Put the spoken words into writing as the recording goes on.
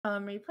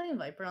Are you playing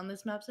Viper on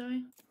this map,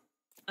 Zoe?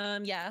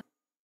 Yeah.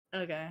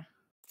 Okay.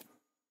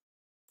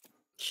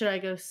 Should I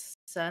go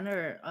Sen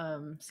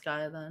or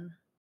Sky then?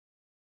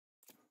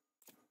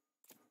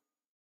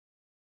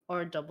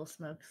 Or double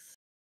smokes?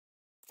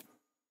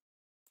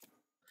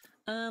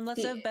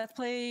 Let's have Beth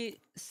play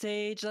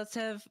Sage. Let's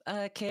have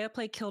Kea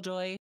play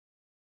Killjoy.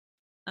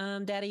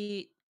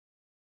 Daddy,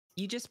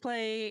 you just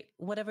play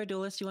whatever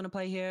duelist you want to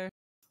play here.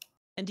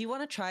 And do you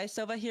want to try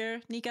Sova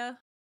here, Nika?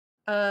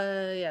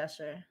 Yeah,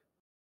 sure.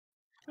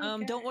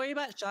 Okay. Don't worry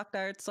about shock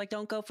darts. Like,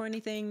 don't go for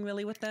anything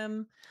really with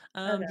them.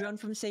 Run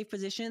from safe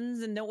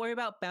positions, and don't worry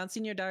about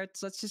bouncing your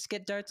darts. Let's just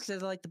get darts to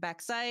like the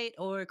back sight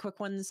or quick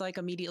ones like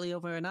immediately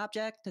over an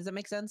object. Does that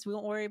make sense? We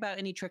won't worry about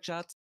any trick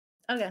shots.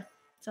 Okay,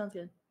 sounds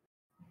good.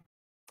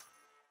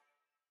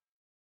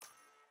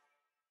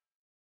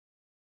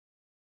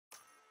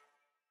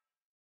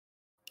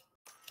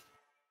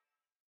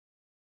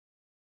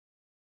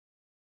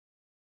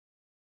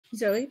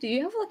 Zoe, do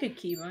you have like a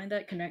keybind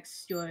that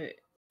connects your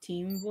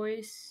team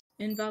voice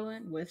in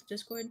Valorant with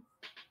Discord?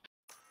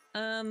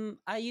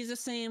 I use the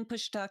same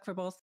push talk for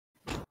both.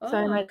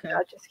 Sorry, my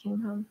dad just came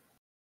home.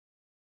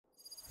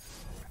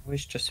 I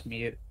always just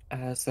mute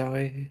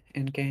Zoe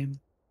in game.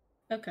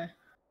 Okay.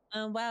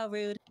 Wow,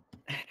 rude.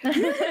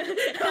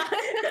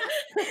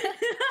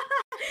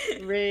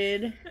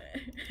 Rude.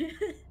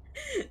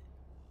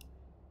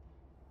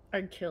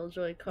 Our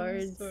Killjoy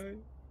cards.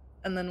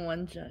 And then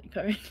one Jet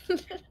card.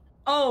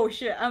 Oh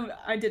shit,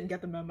 I didn't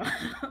get the memo.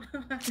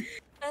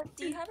 Beth,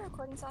 do you have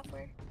recording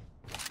software?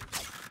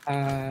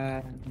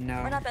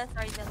 No. Or not Beth,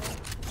 sorry, Jelly.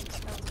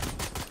 Oh.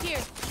 Here!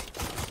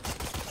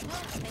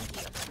 Thank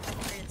you. I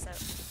figured it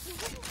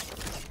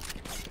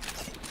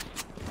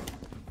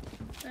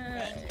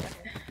out.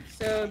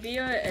 So be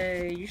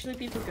a usually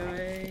people go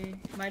A.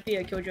 Might be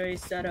a Killjoy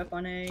setup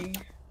on A.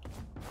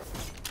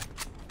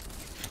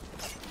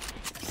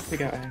 We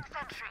got A.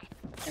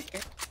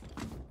 Okay.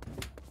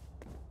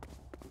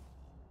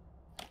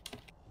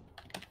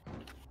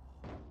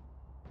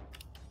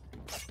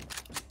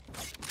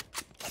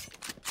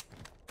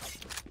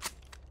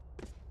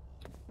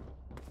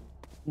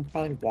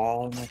 Probably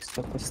wall and like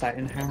split the site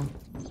in half.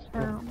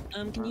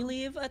 Can you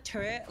leave a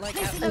turret like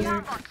out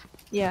here?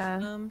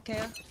 Yeah.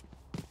 Kea?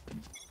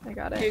 I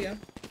got it. Here you go.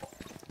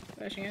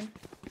 Rushing in.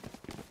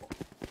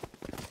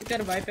 We got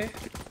a Viper.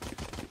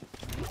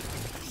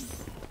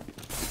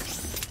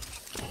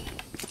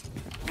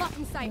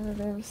 Blocking sight.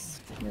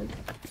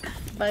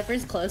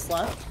 Viper's close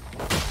left.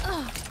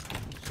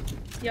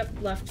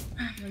 Yep, left.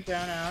 I'm gonna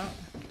drown out.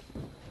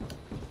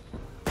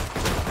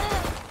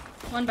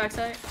 One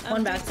backside.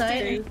 One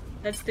backside.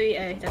 That's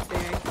 3A. That's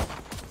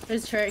 3A.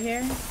 There's turret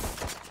here.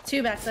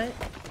 Two backside.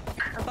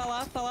 Fall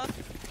off, fall off.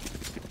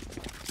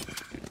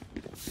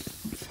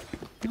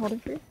 Hold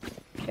it for you.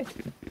 Okay.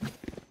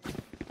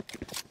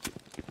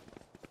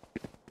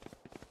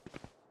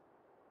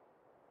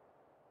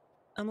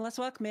 Let's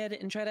walk mid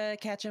and try to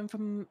catch him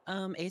from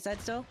A side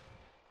still.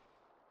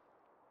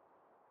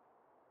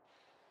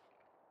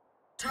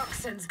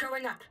 Toxins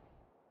going up.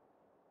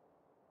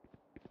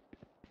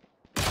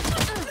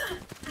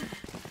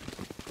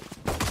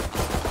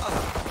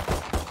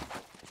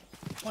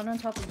 One on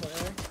top of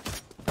boiler.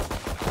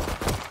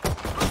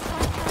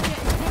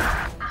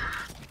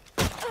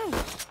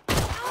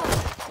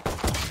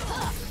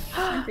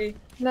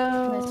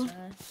 No.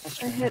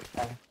 Nice I hit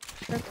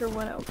Striker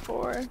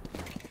 104.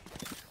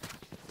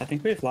 I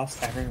think we've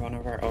lost every one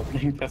of our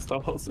opening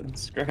pistols and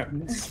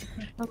scrims.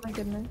 Oh my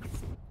goodness.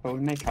 But we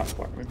make up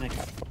for it. We make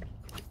up for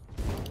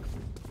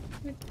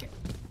it. Okay.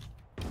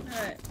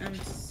 Alright, I'm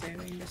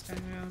saving this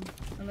time around.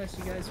 Unless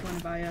you guys want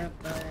to buy up,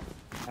 but...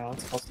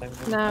 Let's full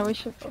save. Nah, we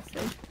should full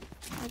save.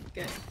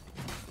 Okay.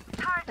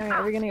 Alright,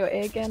 are we gonna go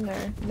A again,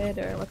 or mid,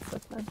 or what's the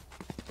plan?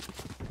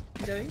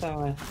 Zoe?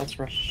 So let's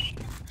rush.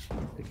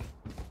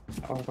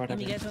 Or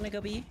whatever. You guys want to go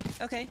B?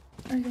 Okay.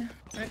 Okay.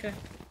 Okay.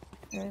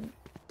 Alright.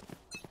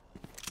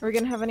 Are we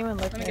gonna have anyone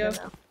live Let me mid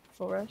go. or no?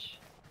 Full rush?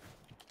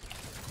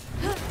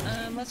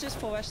 Let's just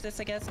full rush this,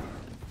 I guess.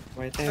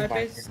 Wait, they have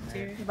Viper's Viper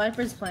here.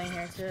 Viper's playing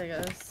here too, I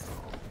guess.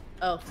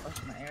 Oh,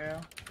 fuck my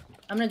arrow.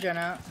 I'm gonna drown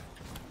out.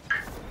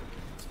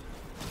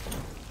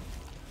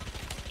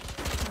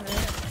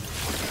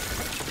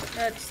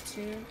 That's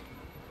 2.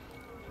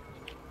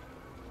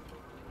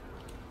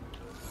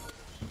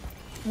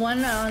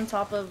 One on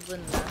top of the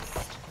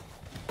nest.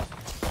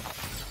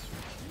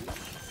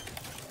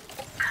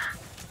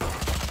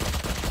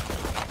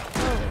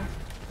 Oh.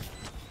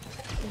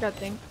 We got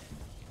dinged.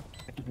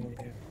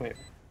 Wait.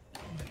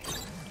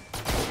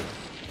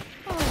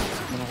 Oh. I'm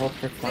gonna hold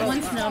for flank.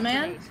 One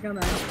snowman.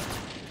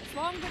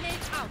 Long grenade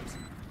out.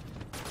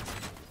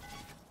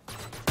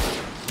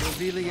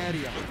 Revealing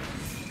area.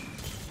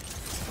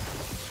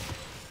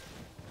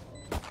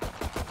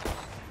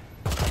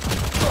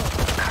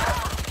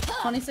 Oh.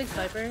 26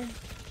 Viper.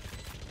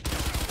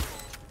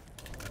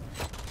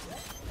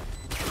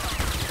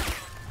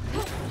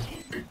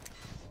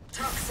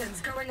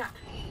 Toxins going up.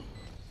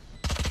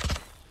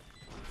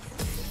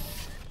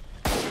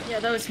 Yeah,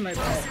 that was my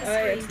bad.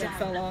 I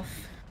fell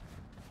off.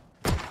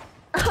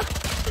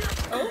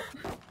 Oh.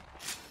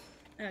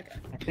 Okay.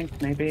 I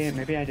think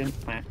maybe I didn't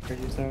plant for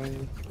you,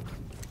 Zoe.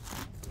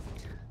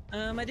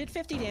 I did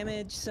 50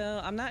 damage,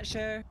 so I'm not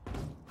sure.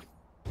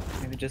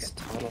 Maybe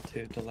just a little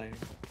too delayed.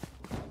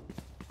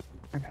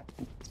 Okay.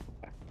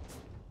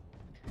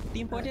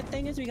 The important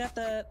thing is we got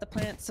the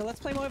plants, so let's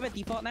play more of a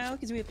default now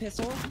because we have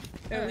pistols,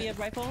 or we have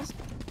rifles.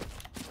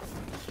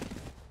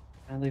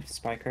 I'll leave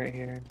Spike right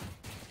here.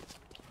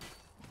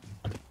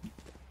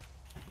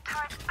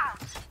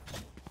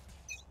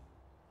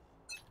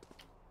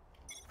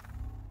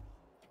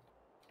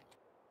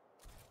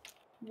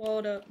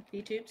 Walled up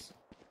B-tubes.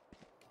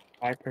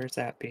 Viper's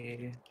at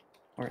B,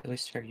 or at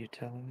least your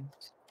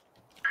utilities.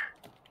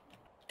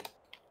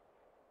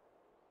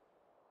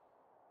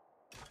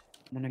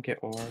 I'm gonna get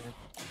orb.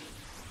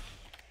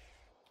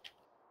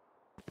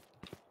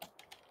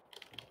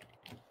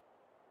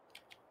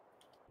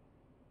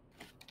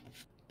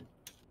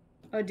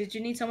 Oh, did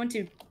you need someone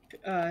to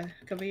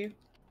cover you?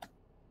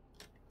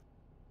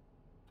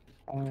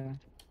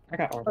 I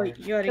got orb. Oh,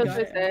 you already got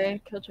it. Killjoy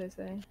Killjoy's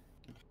A.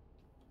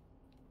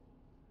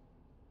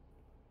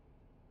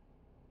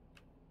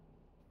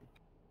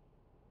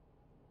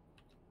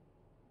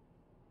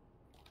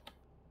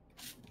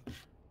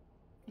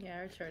 Yeah,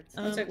 our turrets.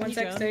 One sec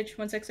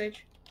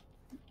stage.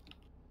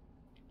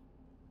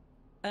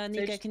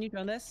 Nika, Sage. can you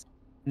drone this?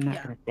 I'm not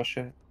Yeah. gonna push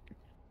it.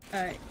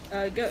 Alright,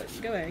 go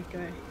away.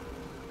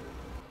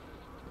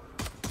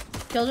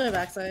 Killjoy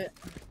backside.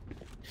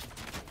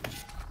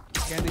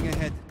 Scanning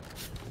ahead.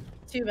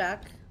 2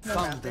 back. No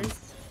Found them.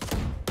 backers.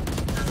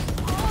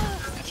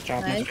 Nice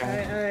job, Nice. nice job.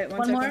 Alright, One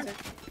one sec, more. one sec.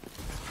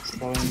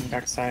 Slowing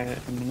backside.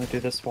 I'm gonna do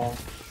this wall.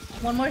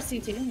 One more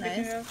CT. Picking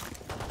Nice. her up.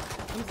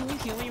 Can we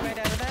heal me right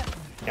out of that?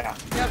 Yeah.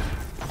 Yep.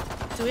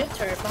 Do we have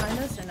turret behind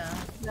us or no?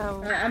 No.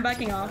 Alright, I'm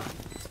backing off.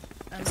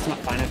 It's not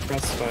fine for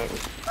us, but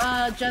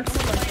Jet's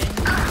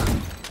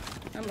flanking.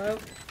 I'm low.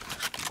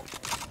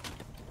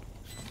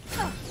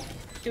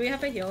 Do we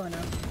have a heal or no?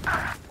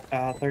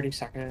 30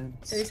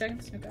 seconds. 30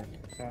 seconds? Okay,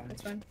 Yeah.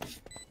 that's fine.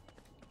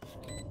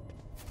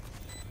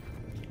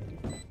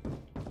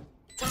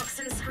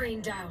 Toxin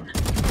screen down.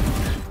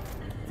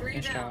 3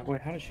 Nice down. job.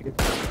 Wait, how did she get?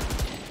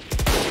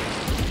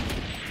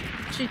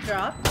 She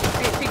dropped.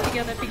 Okay, peek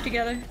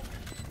together.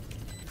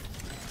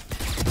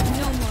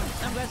 No more.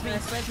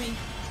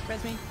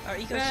 Res me. Our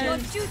eco Res. Your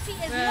shield. duty is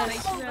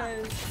Res, not over.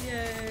 res,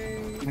 yay.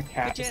 My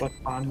cat is Legit. like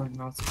on my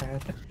mouse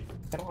pad.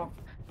 Get off.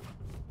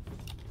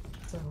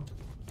 So.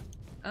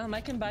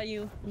 I can buy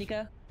you,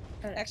 Nika.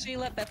 Actually,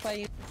 let Beth buy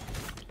you.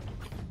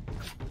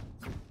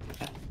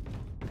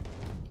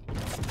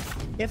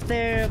 If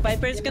their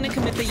Viper's gonna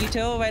commit the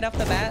util right off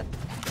the bat,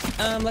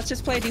 let's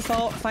just play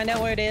default, find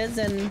out where it is,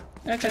 and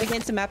try to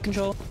gain some map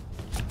control.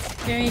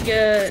 Can we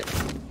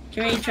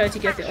try to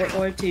get the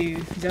orb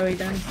to Zoe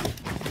then?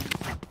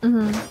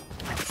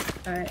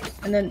 Alright,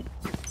 and then,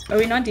 are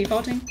we not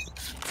defaulting?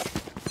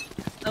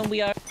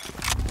 We are.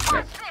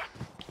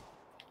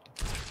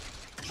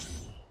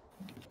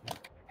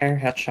 Air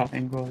headshot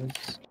angles.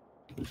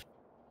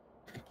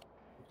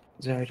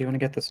 Zoe, do you want to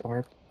get this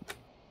orb?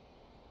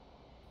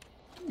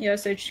 Yeah,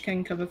 Sage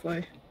can cover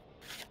for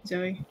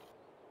Zoe.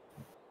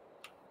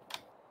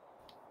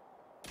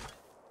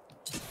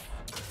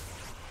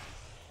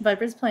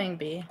 Viper's playing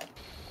B.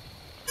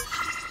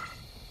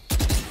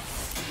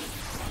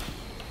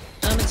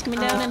 It's coming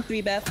down in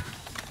 3, Beth.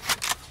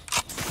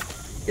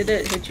 Did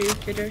it hit you,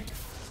 KJ?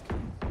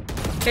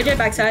 KJ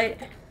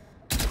backside.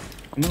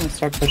 I'm gonna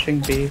start pushing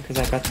B because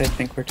I bet they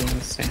think we're doing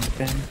the same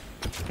thing.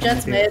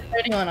 Jet's Maybe- mid.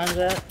 31 on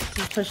Jet.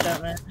 He's pushed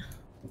out mid.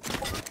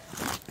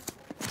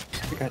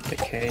 We got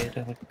decayed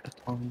like a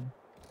ton.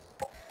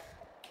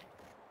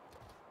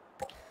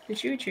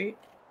 Did you retreat?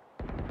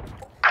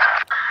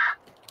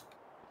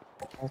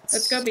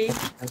 Let's go B. One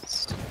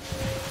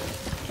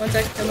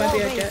sec, there might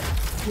be a jet.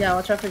 Yeah,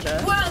 watch out for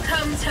Jet.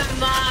 Welcome to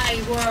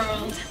my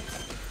world.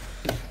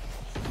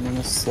 I'm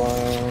gonna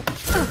slow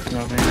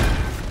moving.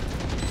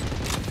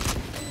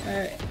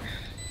 Alright.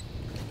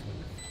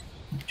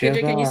 Do you KJ,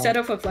 have, can you set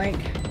up a flank?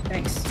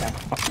 Thanks.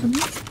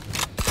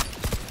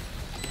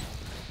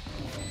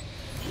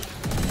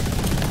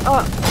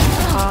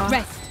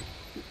 Rest.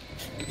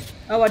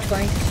 I'll watch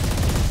flank.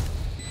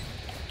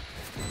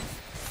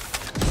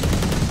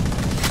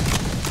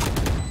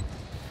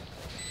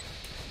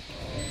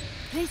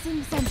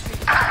 Placing sentry.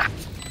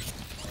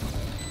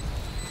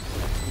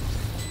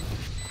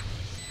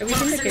 Have we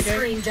seen the Toxin KJ?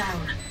 screen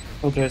down.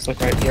 Killjoy's like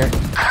right here.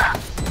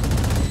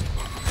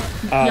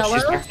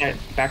 Yellow?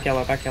 She's back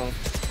yellow.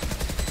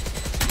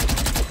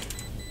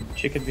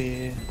 She could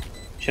be.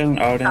 She has an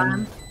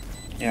Odin.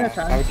 Yeah, No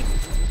time.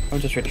 I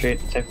would just retreat,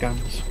 save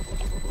guns.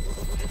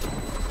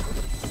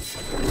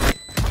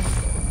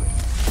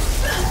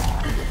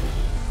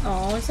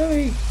 Oh,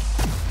 sorry.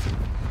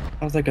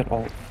 That was a good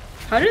ult.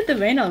 How did the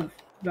Reyna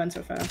run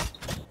so fast?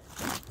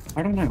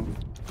 I don't know.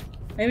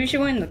 Maybe she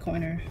went in the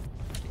corner.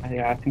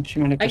 Yeah, I think she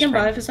might have I just can buy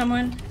ran it for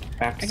someone.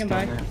 back I can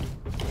buy. scanner.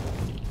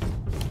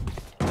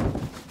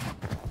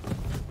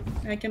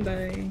 I can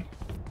buy.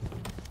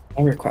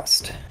 I'll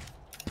request.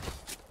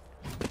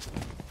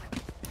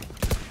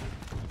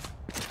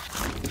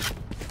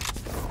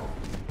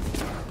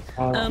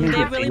 I'm They gonna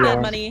have really get bad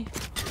B. money.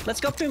 Let's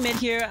go through mid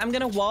here. I'm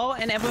gonna wall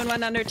and everyone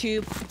run under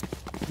tube.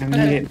 I'm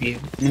gonna get B.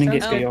 I'm gonna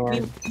get Sounds B or.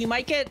 You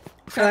might get.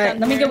 Alright,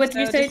 let me go with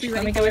you, so just Sage. be Let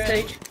ready me go for with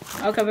it. Sage.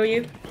 I'll cover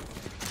you.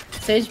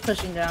 Sage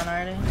pushing down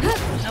already.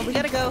 We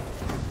gotta go.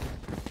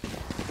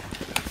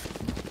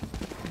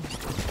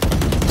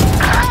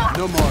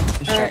 No more.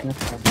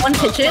 One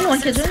kitchen, one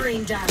Toxin kitchen.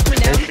 screen down.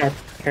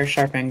 Hair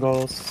sharp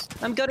angles.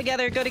 Go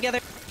together. Go together.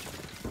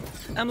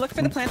 Look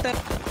for the plant though.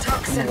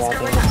 Toxins wall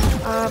going there.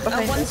 up.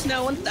 Behind One us.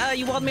 snow. One.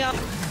 You walled me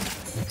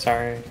off.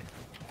 Sorry.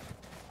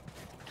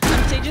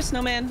 Sage is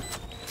snowman.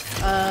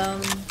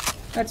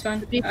 That's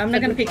fine. I'm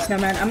not gonna peek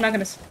snowman. I'm not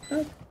gonna.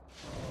 Oh.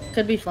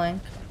 Could be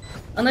flank.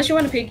 Unless you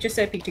want to peek, just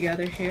say peek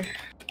together here.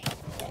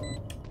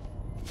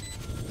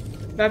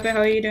 Viper, how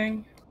are you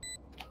doing?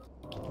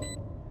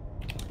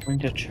 I'm going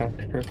to check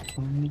for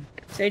flank.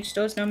 Sage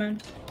still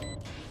snowman.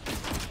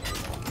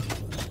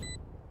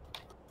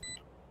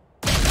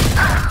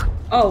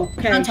 Oh,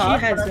 okay, On she top,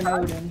 has on an top.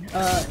 Odin.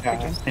 Yeah,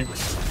 Okay.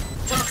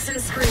 Toxin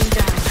screen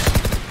down.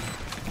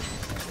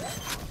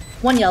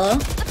 One yellow.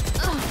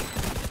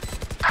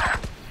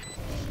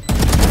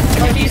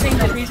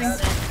 Defusing.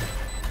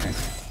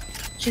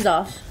 She's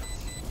off.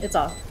 It's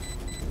off.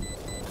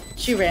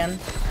 She ran.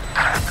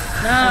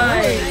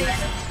 Nice.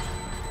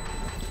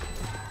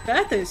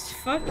 That is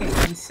fucking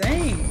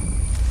insane.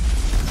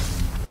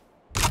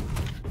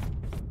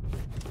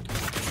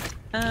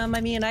 I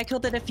mean, I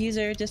killed the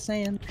diffuser. Just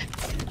saying.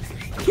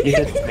 You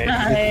did great. You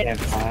did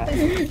that.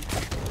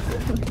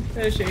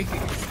 That was shaky.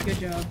 Good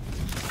job.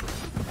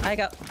 I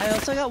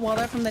also got walled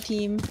out from the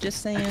team.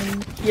 Just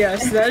saying.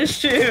 Yes, that is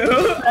true.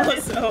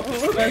 Also.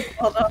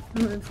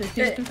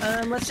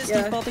 Let's just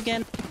Yeah. default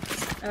again.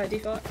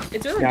 Default.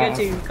 It's really Yeah. good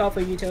to call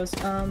for utos.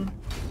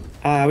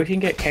 We can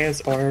get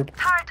K's orb.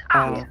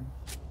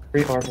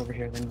 Free orb over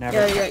here. Then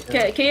never.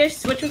 Yeah. Can you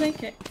switch with me?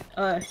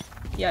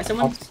 Yeah,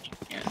 someone.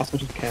 I'll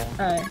switch with K.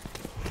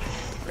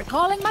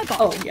 Recalling my bot.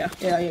 Oh, yeah.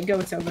 Go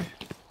with Silver.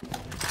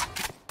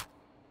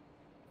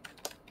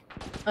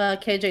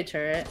 KJ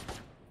turret.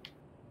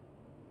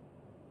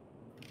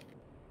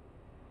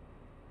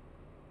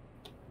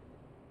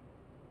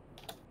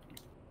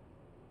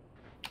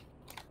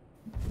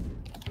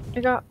 I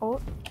got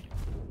ult.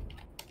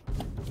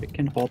 We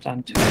can hold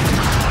on to.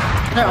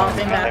 They're all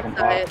being yeah,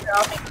 backside. They're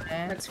all being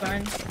there. That's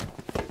fine.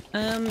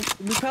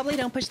 We probably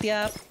don't push the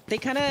up. They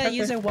kind of Okay.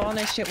 use their wall in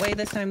a shit way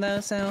this time though,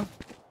 so.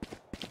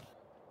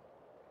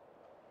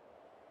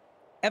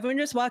 Everyone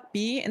just walk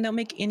B and don't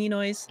make any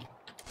noise.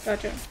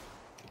 Gotcha.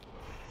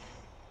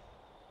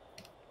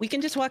 We can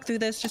just walk through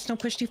this, just don't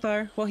push too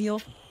far. We'll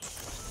heal.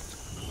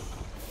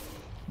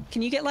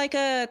 Can you get like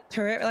a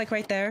turret like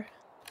right there?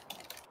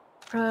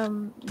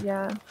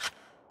 Yeah.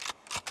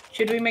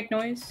 Should we make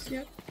noise?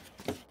 Yep.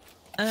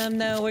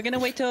 No, we're gonna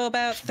wait till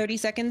about 30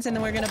 seconds and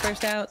then we're gonna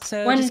burst out.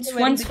 So One's- just get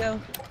ready one's- to go.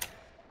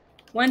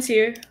 One's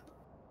here.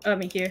 I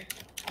mean, here.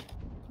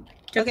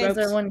 Took Okay, ropes.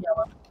 Is there one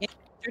yellow?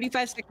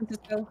 35 seconds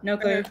to go. No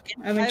clue. Or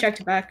I haven't five,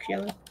 checked back,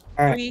 yellow.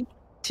 Alright. 3,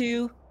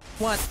 2,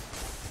 1.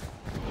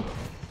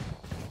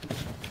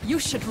 You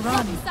should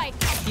run. Sight.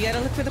 You gotta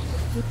look for the.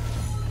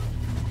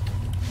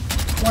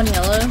 One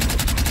yellow.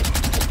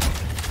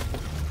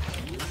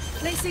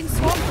 Placing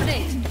swarm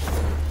grenade.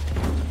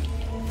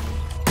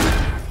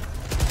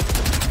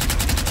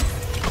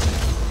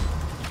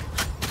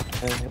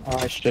 Oh,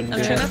 I shouldn't do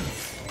Okay. that.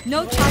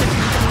 No challenge.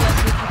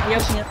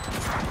 Yep.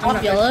 I'm Off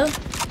not yellow.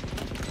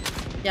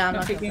 Yeah, I'm Not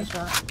not gonna peeking. push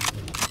that.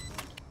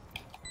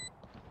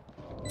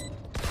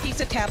 Piece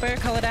of tapper,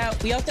 call it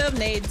out. We also have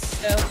nades,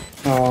 so.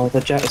 Oh,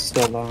 the jet is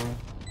still low.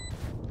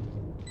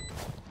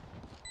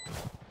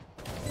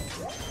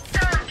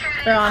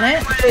 They're on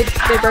it.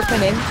 They broke my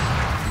name.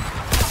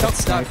 Shot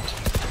stuck.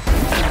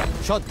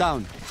 Shot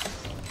down.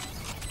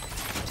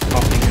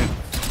 Popping it.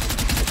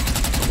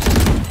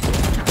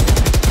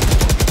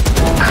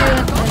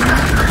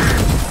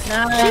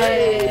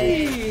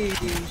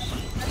 Nice.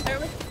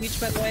 Reach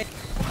by the way.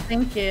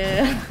 Thank you.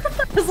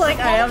 I was like,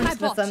 I am just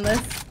gonna send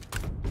this.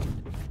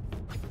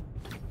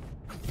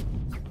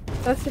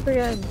 That's super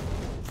good.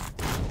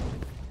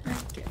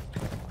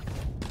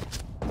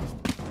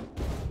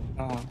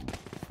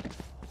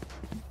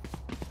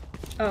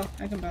 Oh,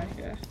 I can buy,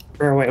 yeah.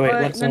 Or wait,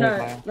 But- let's no, only no,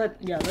 buy.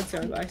 let's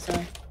go buy,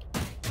 sorry.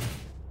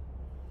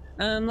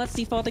 Let's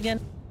default again.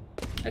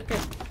 Okay,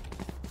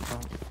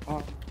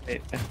 Oh,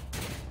 wait.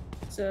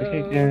 so...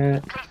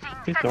 Okay,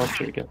 good dog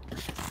should get.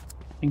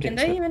 Can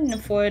they even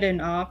afford an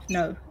op?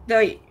 No.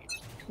 Wait.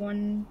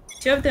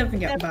 Two of them can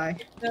get by.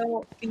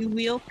 So, you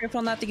wheel,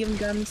 careful not to give them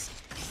guns.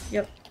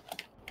 Yep.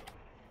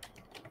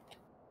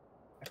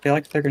 I feel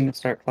like they're gonna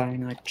start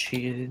playing like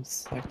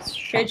cheese, like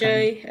shotgun.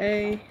 KJ,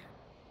 A.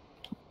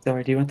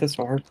 Zoe, do you want this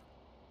orb?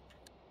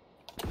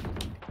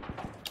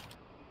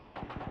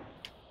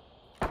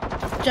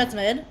 Jet's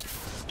mid.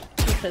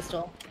 With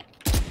pistol.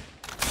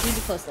 Need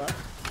to close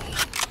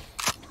left.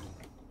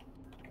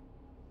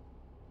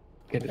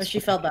 Get Oh, it she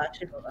fell back.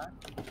 She fell back.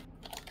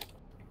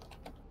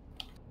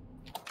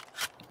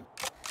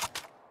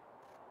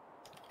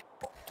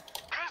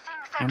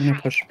 I'm gonna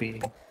push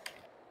B.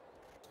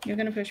 You're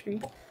gonna push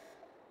B.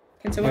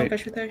 Can someone Wait.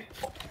 push with her?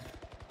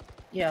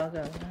 Yeah, I'll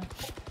go.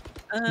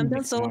 Don't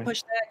Make solo noise.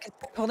 push that. 'Cause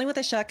holding with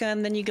a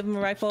shotgun, then you give him a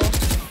rifle.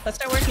 Let's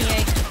start working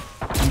A.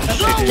 I'm just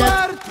shooting.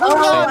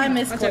 Oh, I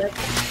missed What's it. up?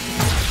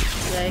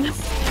 Yikes.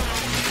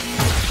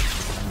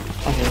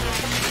 Okay.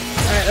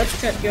 Alright,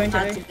 let's go into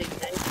That's a A. big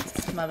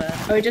thing. My bad.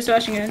 Are we just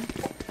rushing in?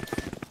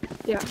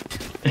 Yeah.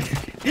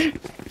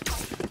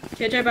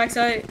 KJ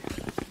backside.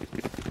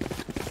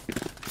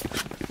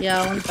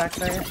 Yeah, one's back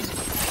there.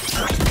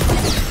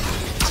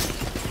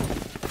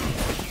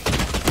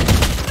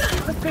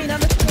 The screen on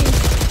the screen.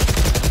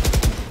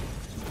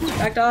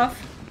 Backed off.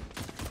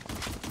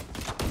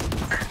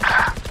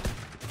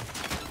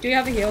 Do you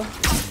have a heal?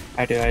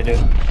 I do. Alright,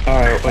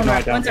 wait, no,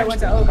 I don't. One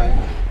side. Oh, okay.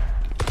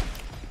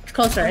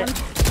 Close, right?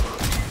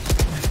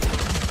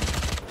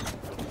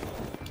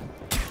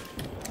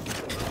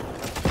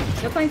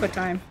 We're playing for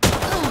time.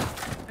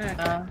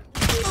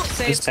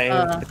 Save. Just save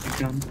if you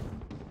can.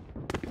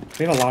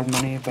 We have a lot of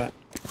money, but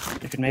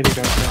you could maybe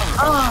go for it.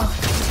 Oh,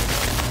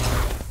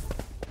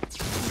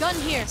 Gun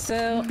here.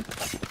 So,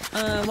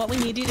 what we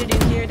need you to do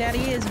here,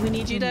 Daddy, is we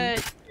need you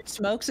to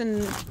smokes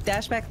and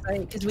dash back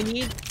site because we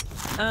need.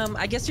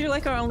 I guess you're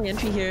like our only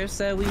entry here,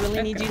 so we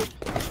really need you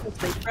to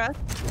wait for us.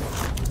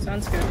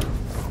 Sounds good.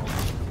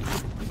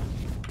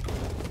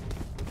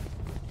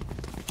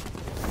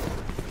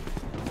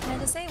 Can I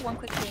just say one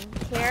quick thing?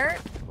 Here,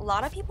 a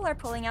lot of people are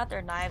pulling out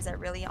their knives at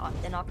really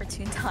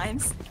inopportune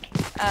times.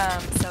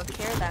 So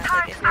care that.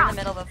 Like, if you're in the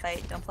middle of a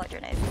fight, don't pull out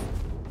your knife.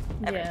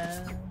 Ever.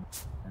 yeah.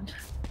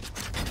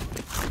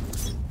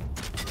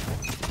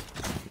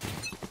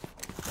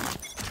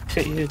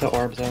 Could use the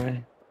orbs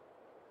already.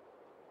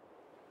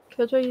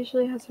 Killjoy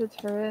usually has her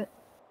turret.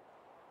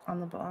 On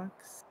the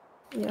box.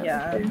 Yeah.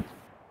 Yeah. okay.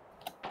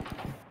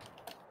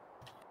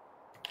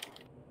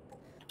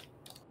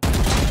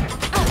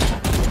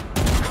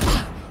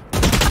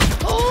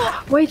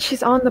 Wait,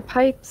 she's on the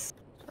pipes.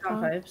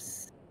 On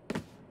pipes.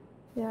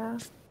 Yeah.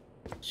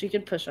 She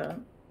could push up.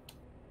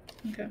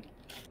 Okay.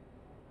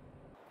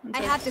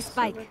 I have the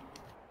spike.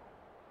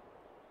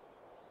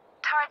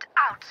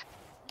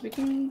 We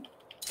can.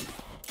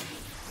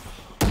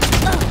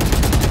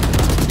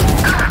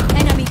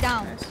 Enemy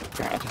down.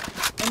 God,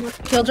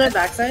 Killjoy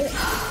backside.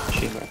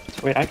 she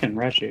left. Wait, I can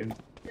rush you.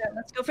 Yeah,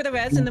 let's go for the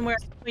res, and then we're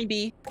going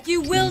B.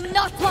 You will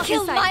not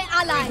kill my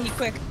ally. Be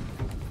quick.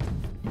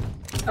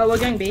 Oh, we're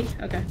going B.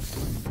 Okay.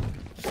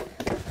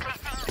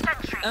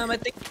 I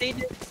think they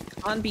did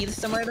on B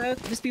somewhere though.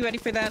 Just be ready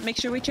for that. Make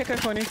sure we check our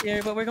corners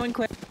here, but we're going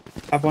quick.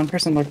 I have one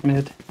person look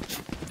mid.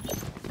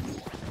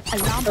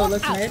 Oh,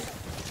 look mid.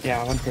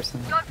 Yeah, one person.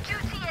 That's,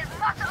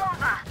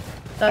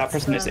 That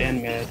person is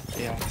in mid.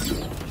 Yeah.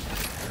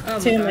 Oh,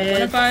 Two my God.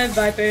 mid. 105,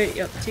 Viper.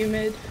 Yep, 2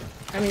 mid.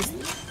 That means.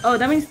 Oh,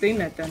 that means 3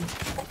 mid then.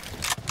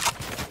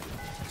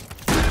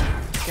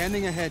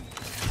 Scanning ahead.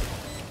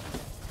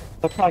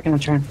 They're probably gonna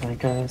try and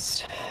flank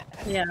us.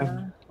 Yeah.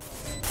 Oh.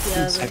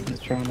 Yeah. Second is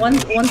drone. One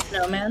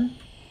snowman.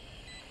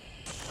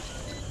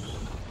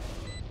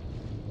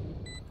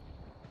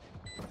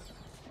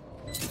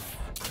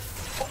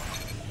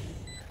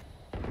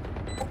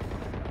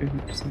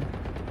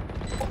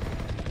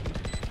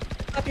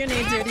 Up your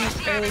nades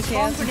early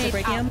chaos into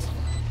breaking them.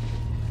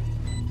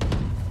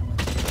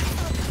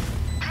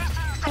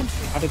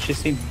 How did she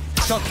see me?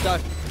 Shot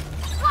dart.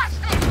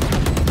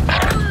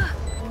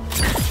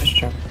 Nice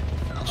job.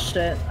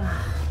 Shit.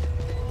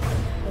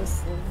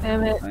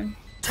 Damn it. Fine.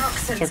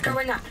 Toxins Okay.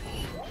 going up.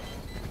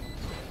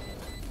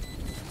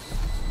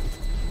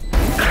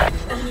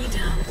 Enemy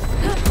down.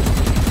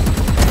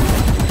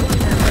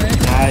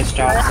 Nice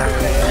job, Zoe.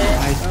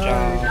 Nice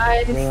job.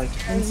 Nice. Really.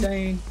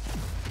 Insane.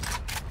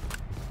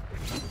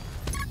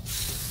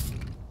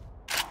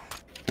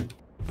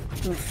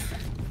 Oof.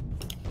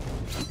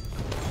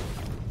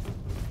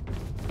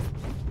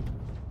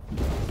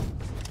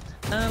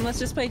 Let's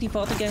just play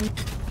default again.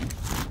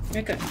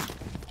 Okay.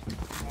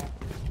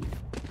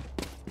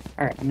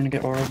 Alright, I'm gonna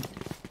get orb.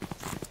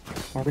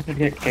 Or we could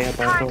get K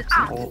above orbs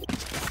and ult.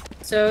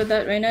 So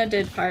that Reyna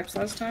did pipes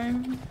last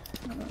time.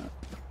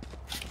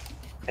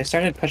 They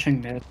started pushing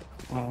mid.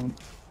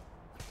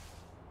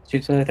 It's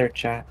usually their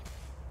chat.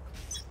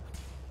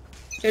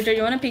 Jojo,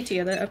 you want to peek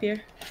together up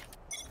here?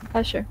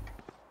 Sure.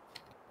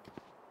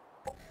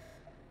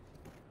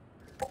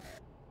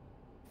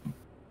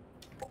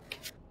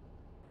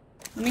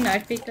 Let me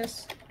knife peek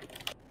this.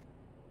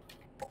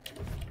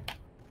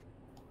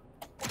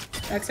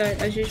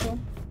 Backside as usual.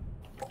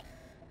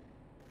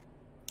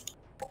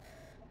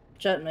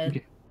 Jet mid.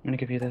 I'm gonna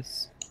give you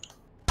this.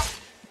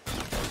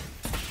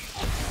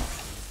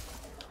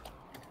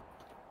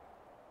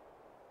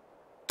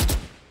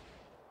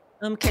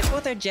 Careful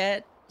with our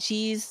jet.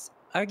 She's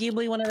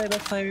arguably one of their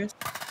best players.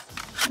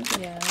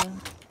 Yeah.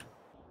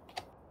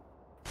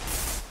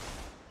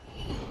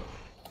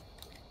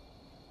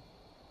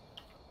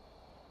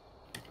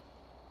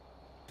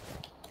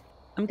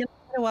 I'm gonna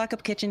try to walk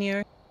up kitchen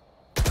here.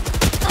 Oh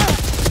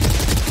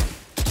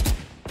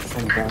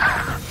my god.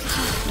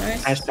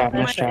 Nice. Nice job,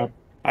 nice job.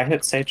 I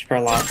hit Sage for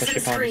a lot, but she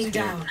Toxin probably screen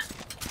scared. down.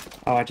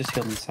 Oh, I just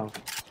healed myself.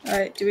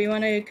 Alright, do we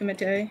want to commit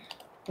to A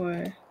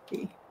or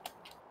B?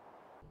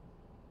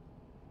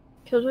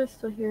 Killjoy's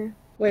still here.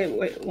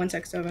 Wait, 1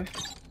 sec, over.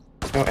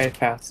 Go A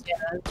fast. Yeah,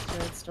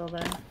 it's still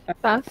there.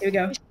 Fast. Here we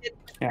go.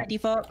 Yeah. By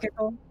default,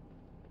 careful.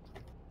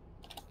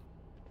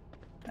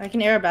 I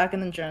can air it back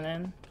and then drone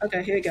in.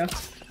 Okay, here we go.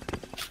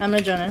 I'm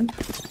gonna drone in.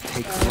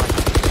 Take flight.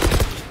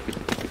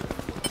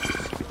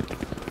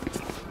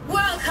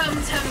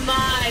 Welcome to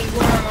my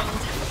world.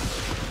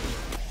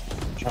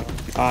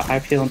 I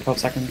peel in 12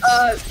 seconds.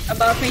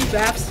 Above me,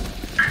 wraps.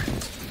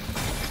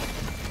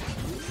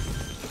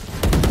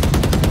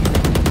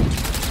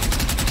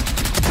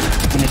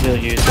 I'm gonna heal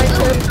you.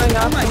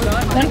 Oh my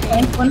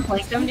god. One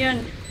flank. 70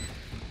 on.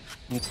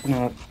 I'm just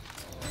gonna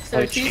So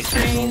play 2 cheat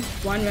screen, angle.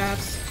 1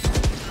 wraps.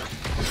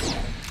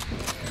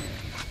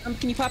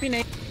 Can you pop your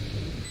name?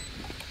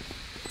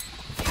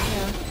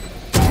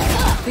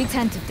 We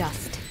turn to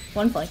dust.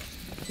 One flank.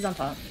 She's on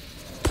top.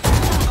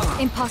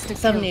 Imposter kill.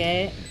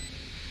 78.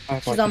 I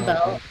have, She's like, on no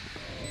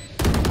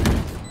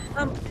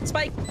belt.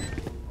 Spike.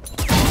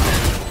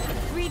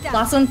 3 down.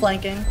 Last one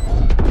flanking.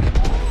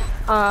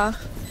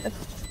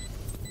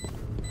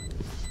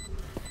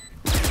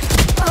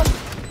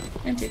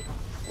 Empty.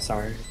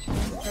 Sorry.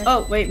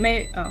 Oh, wait,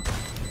 May. Oh.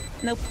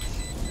 Nope.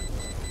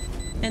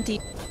 Anti.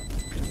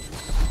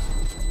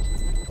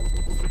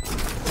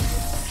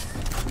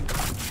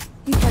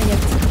 If I am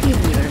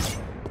superior,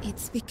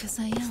 it's because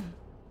I am.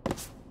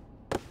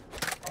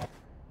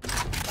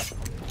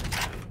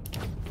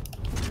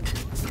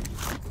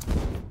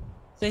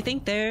 So I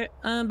think there,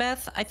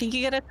 Beth, I think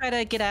you gotta try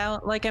to get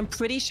out. Like, I'm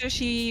pretty sure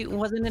she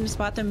wasn't in a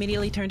spot to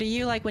immediately turn to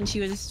you, like when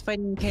she was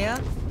fighting Kea.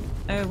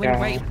 Or when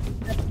Yeah. right.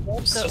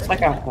 It's So, just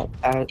like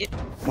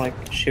like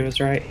she was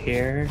right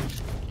here,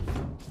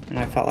 and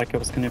I felt like it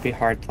was gonna be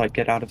hard to like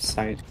get out of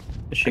sight.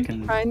 But she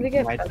can. Trying to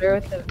get ride better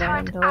with the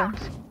Vandal.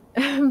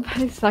 But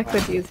I suck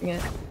with using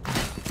it.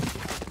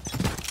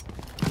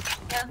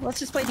 yeah, let's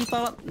just play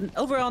default.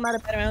 Overall, not a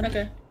bad round.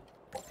 Okay.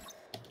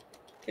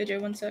 KJ,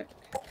 1 sec.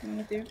 Coming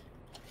with you.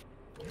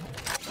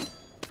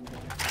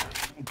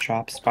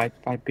 Drop spike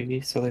by B,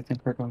 so they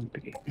think we're going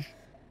B.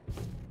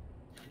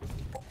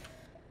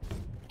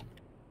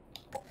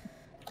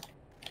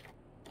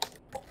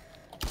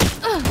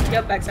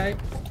 Yep, backside.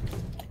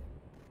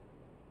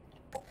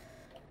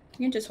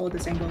 You can just hold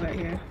this angle right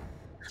here.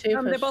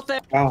 They're both there.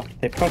 Wow,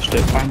 they pushed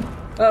it. Fine.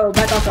 Oh,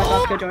 back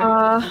off, good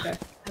job. Okay.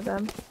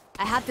 Them.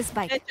 I have the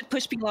spike. I should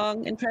push B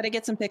long and try to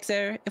get some picks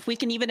there. If we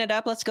can even it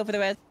up, let's go for the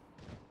res.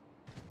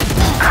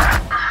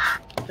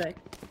 Big.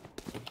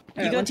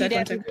 You Alright, go 1 sec,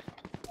 1 T-Dad. sec.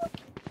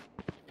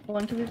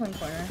 One could be playing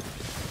corner.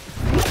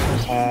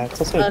 It's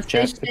also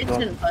Jet. Stage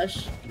didn't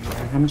push.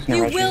 I'm just gonna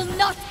You rush will you.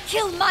 not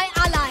kill my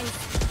allies.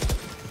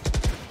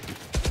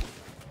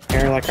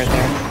 Here, like right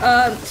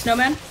there.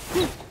 Snowman.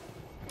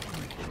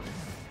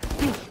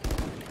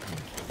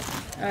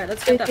 Alright,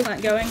 let's get that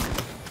plant going.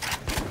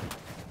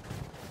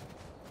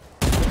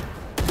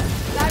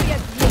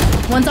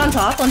 One's on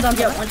top, one's on top.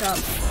 Yep, on top.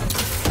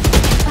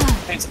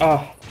 Thanks.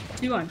 Oh,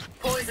 2 on.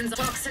 Poison's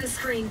toxin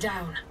screen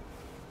down.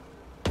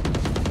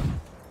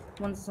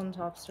 One's on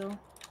top still.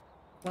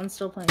 One's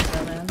still playing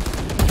 7.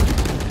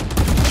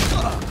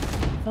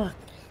 Fuck.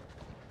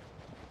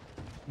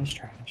 let's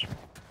try.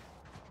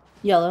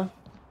 Yellow.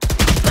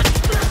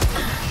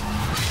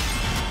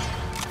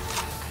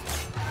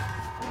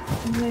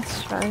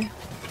 Nice try.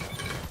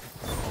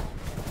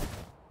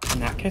 In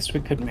that case, we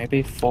could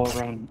maybe full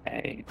run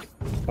A,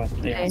 but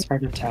yeah, it's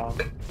hard to tell.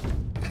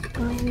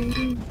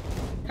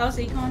 How's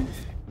Econ?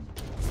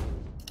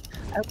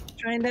 I was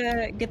trying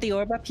to get the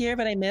orb up here,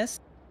 but I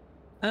missed.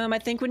 I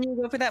think when you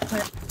go for that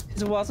plant,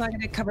 the wall's not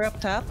going to cover up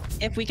top.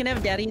 If we can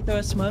have Daddy throw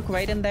a smoke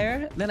right in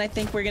there, then I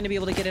think we're going to be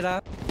able to get it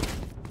off.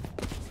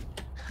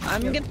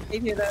 I'm going to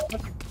save you though.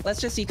 Let's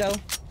just eco.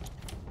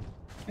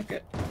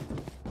 Okay.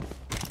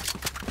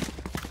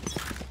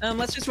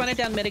 Let's just run it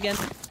down mid again.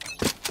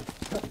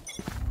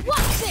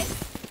 Watch this.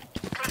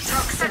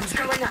 Toxins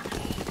going up.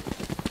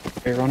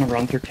 We want to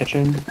run through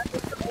kitchen.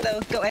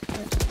 Go ahead.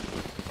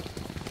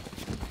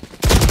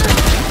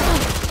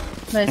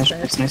 Nice.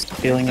 It's nice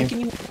feeling you.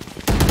 Can you...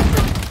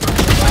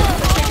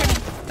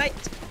 Nice.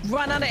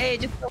 Run on the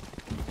edge. Just go.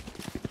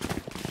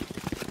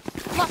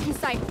 Blocking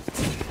sight.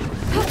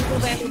 Go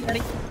back,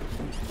 Daddy.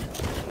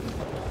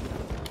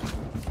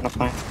 I'll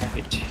find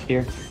right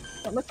here.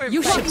 Look for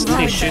You fight. should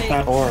Please shoot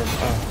that orb.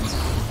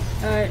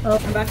 Oh. Alright,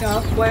 I'm back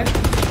off. Where?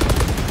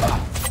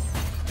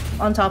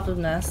 On top of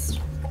nest.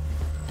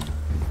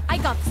 I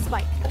got the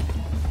spike.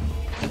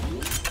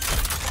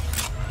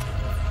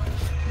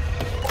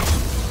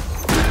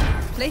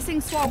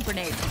 Placing swarm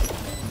grenade.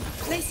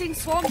 Placing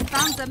swarm.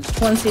 Found them.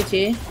 One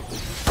CT.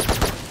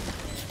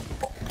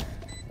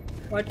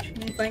 Watch.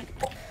 Flank.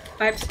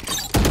 Pipes.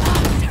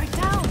 Turret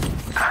down.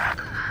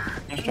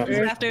 Nice job.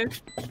 After.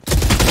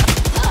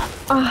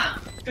 Ah,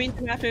 Screen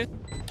from after.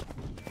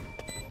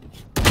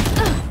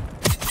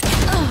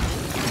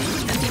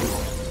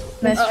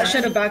 Nice Oh, I try.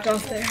 should have backed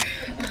off there.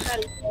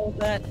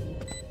 That.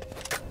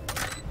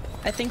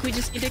 I think we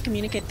just need to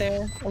communicate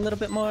there a little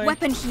bit more.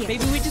 Weapon here.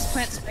 Maybe we just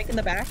plant Spike in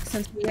the back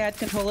since we had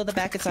control of the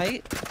back of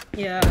site.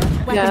 Yeah.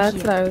 Weapon Yeah, that's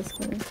here. what I was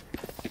thinking.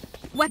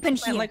 Weapon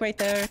Plant here. like right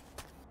there.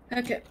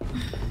 Okay.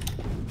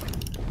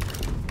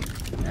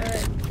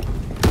 Alright.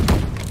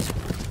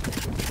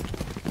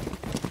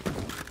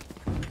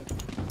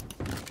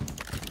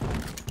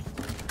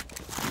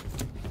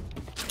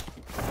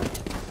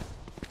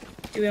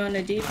 Do we want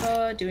to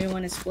default? Do we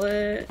want to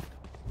split?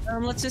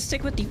 Let's just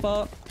stick with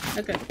default.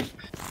 Okay.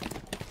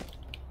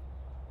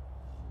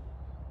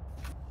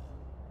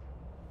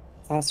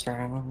 Last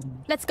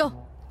round. Let's go.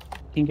 You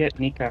can get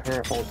Nika,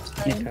 her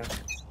ult. Nika.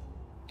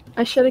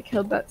 I should have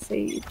killed that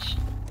sage.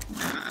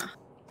 Nah.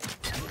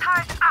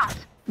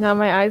 No,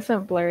 my eyes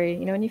went blurry.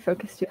 You know when you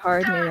focus too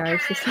hard and your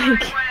eyes just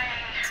like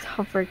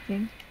stop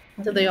working?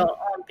 So they all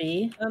on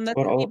B. That's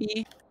What ult?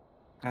 maybe.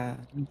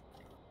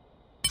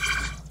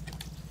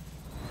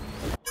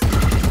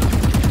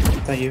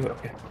 Is that you?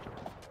 Okay.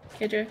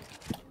 Okay, Drew.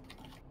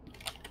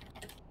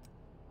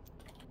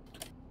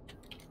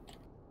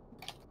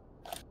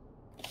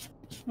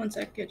 One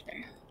sec, good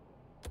Drew.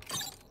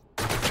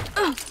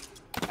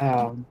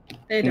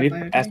 They Can we,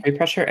 definitely as okay. we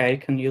pressure A,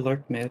 can you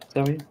lurk mid,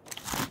 Zoe?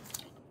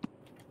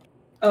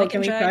 Oh, I can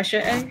can we try. crush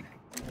it, eh?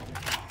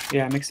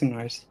 Yeah, make some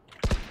noise.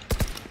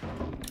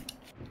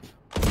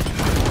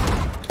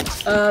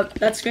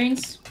 That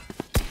screens.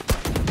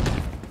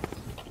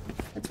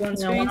 That's one No,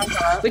 screen. one on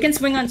top. We can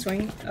swing on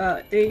swing.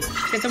 Three.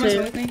 Can someone Two.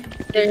 swing with me?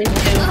 There's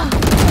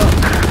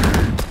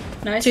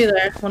Nice. two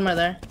there. One more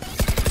there.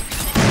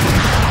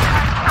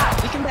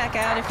 We can back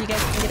out if you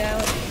guys can get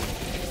out.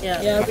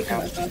 Yeah. Yeah, we can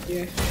back out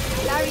here.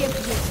 Lariat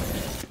here.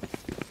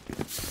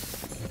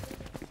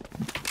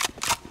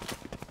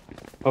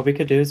 What we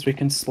could do is we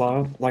can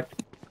slow, like,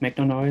 make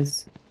no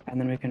noise, and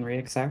then we can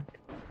re-exact.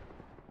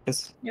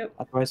 Because Yep.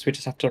 otherwise we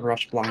just have to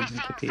rush blind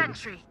into B.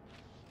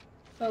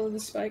 Follow the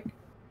spike.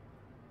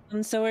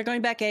 And so we're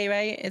going back A,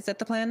 right? Is that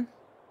the plan?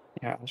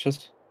 Yeah, let's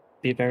just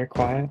be very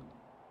quiet.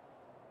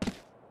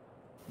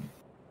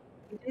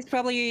 He's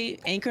probably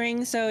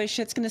anchoring, so his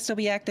shit's gonna still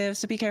be active,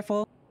 so be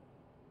careful.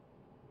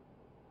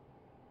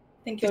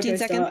 I think 15 Killjoy's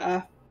seconds. still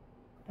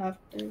after.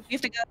 You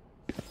have to go.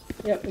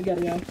 Yep, we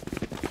gotta go.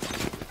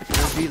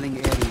 Revealing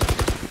area.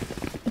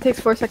 It takes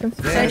 4 seconds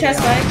to There Side they chest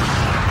are. spike.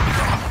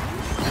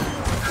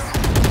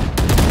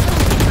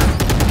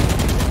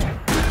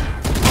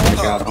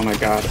 Oh my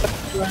god.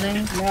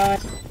 Running. God.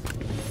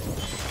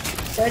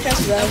 Side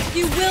chest low.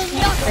 You will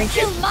not Thank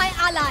you. kill my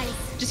allies.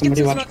 Just get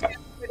Somebody some watch smoke.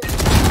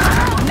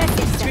 back.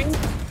 Message sent. Screen.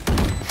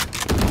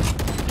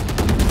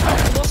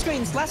 Little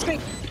screens. Last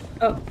screen.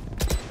 Oh,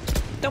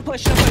 Don't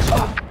push. Don't push.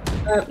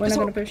 we're not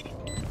gonna push.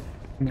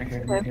 I'm right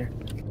here, I'm right here.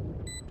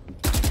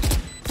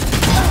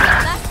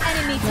 Last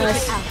enemy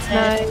Nice. taken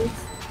out. Nice.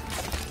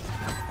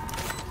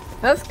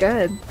 That was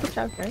good. Good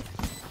job, guys.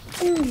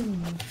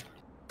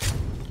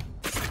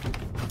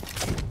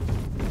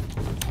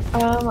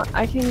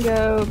 I can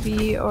go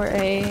B or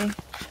A.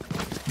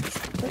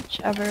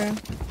 Whichever.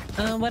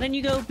 Why don't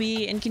you go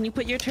B, and can you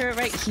put your turret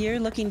right here,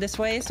 looking this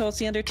way, so we'll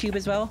see under tube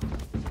as well?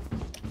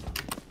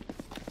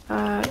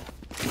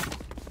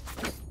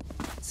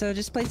 So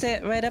just place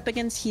it right up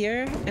against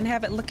here, and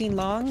have it looking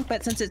long,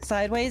 but since it's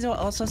sideways, we'll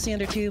also see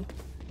under tube,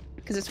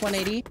 because it's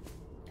 180.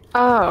 Oh,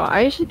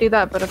 I usually do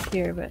that, but up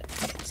here, but...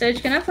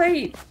 Sage, can I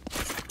play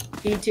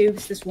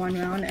V-tubes this one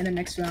round, and the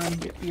next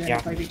round you're Yeah.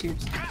 gonna play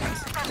V-tubes?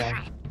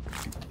 Yeah.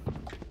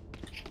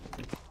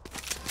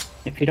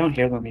 If you don't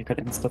hear them, you could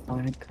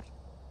insta-flank.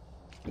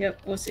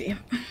 Yep, we'll see.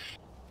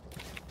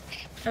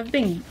 I've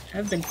been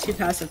too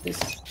passive this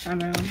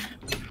time around.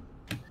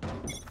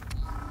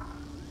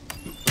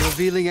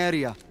 Revealing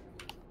area.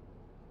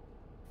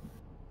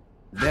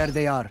 There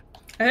they are.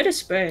 I heard a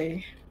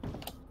spray.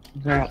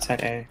 They're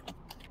outside A.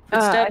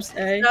 Footsteps,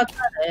 A.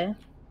 Outside A.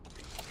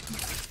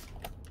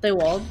 They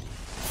walled.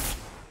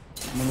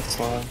 I'm gonna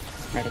slow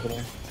right over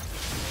there.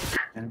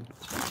 And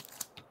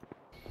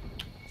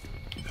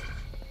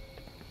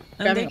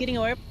They're Grabbing- getting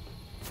orb.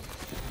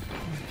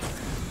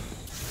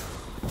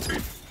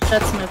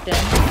 Shut smoked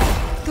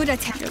in. Good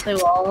attack. They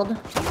walled.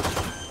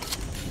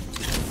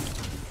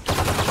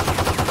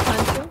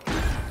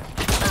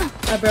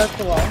 I broke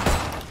the wall.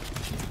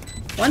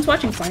 One's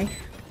watching flank.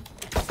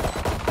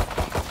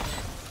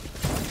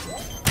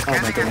 oh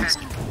my goodness.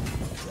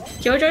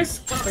 Killjoy's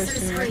Toxin first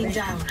to me, I screen think.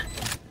 down.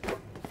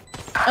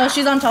 Oh,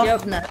 she's on top Yep.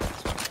 of net.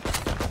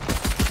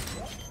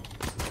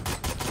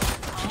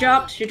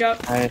 She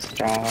dropped. Nice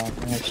job.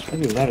 Nice. Ooh,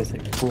 that is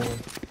like cool.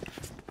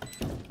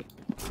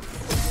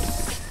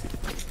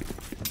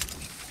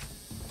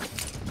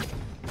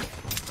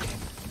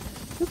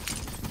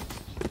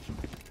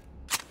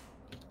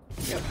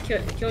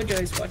 Yep,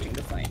 Killjoy's watching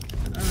the flank.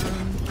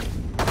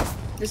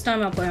 This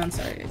time I'll play on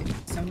site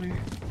somewhere.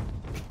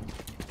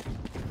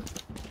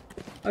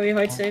 Are we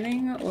hard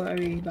saving or are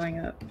we buying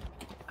up?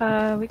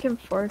 We can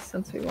force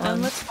since we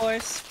won. Let's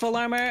force full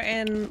armor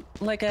and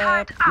like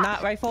a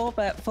not rifle,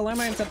 but full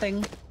armor and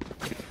something.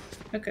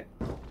 Okay.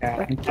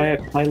 Yeah,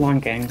 and play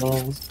long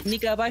angles.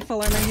 Nika, buy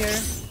full armor here,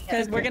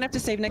 because we're okay. gonna have to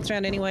save next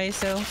round anyway.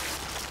 So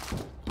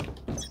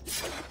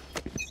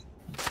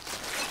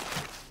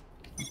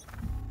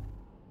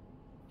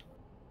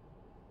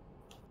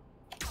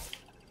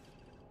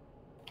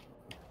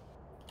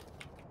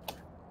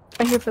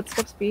hear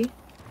footsteps B.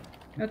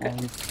 Okay. I'm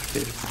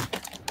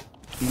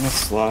gonna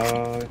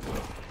slow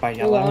by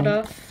Go out yellow.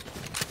 off.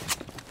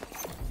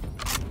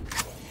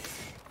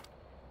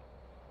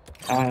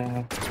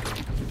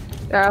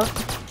 They're out.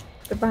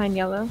 They're behind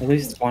yellow. At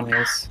least one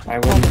is. I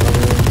wouldn't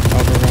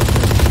overrun.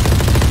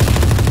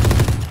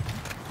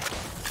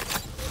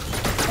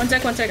 1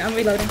 sec, I'm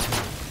reloading.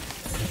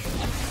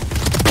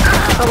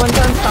 Oh, one's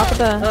on top of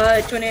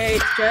the...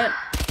 28 jet.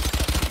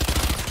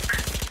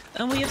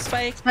 And we have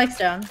Spike. Spike's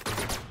down. Do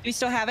we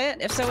still have it?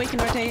 If so, we can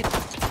rotate. I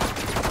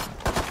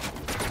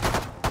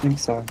think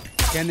so.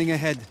 Scanning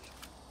ahead.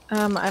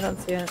 I don't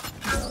see it.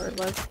 I don't know where it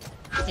was.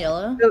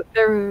 Yellow.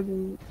 They're...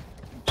 One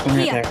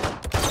right Here. there.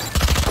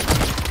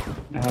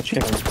 I'll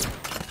check.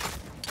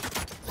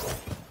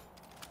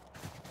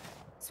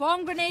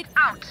 Swarm grenade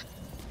out.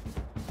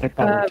 They're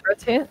probably.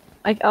 rotate.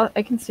 I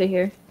can stay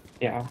here.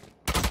 Yeah.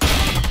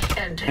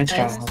 End. Nice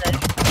job.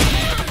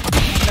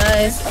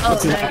 Nice. Oh, Oh,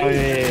 nice.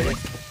 yeah.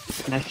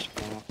 Nice job.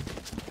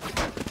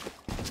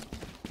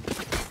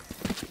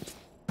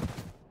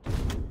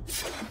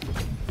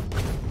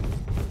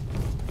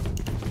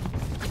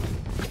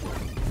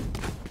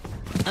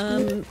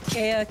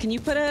 Kaya, can you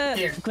put a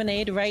Here.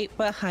 grenade right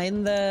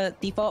behind the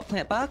default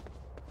plant box?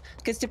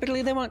 Because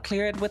typically they won't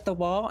clear it with the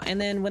wall, and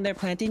then when they're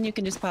planting, you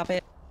can just pop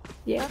it.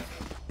 Yeah.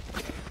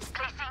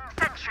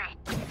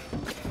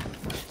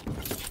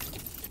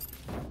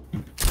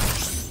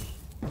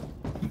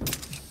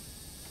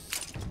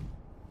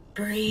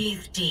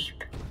 Breathe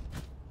deep.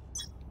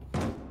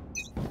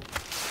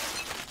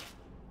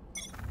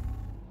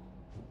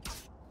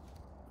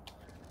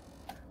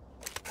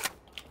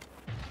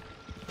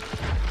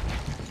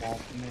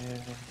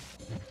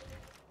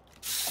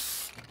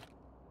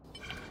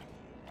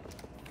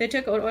 They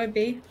took auto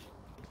B.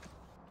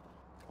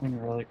 I'm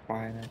really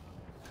quiet.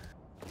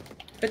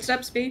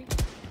 Footsteps B.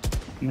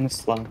 I'm gonna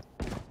slow.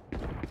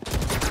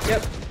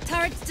 Yep.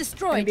 Turrets Gonna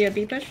destroyed. be a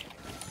B push.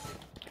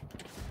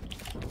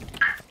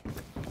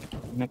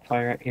 I'm gonna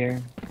play right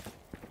here.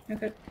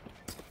 Okay.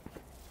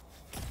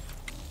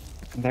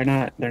 They're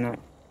not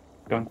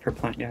going for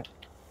plant yet.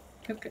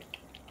 Okay.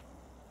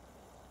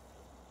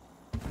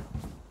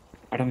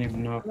 I don't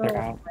even know if they're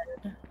out.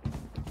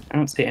 I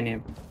don't see any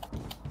of them.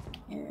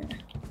 Yeah.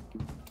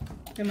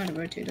 They might have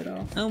rotated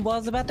off.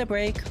 Wall's about to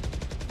break.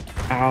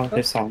 Ow,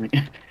 they saw me.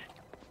 I'm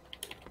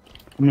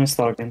gonna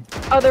slow again.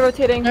 Oh, they're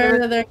rotating. They're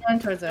going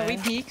towards So we A.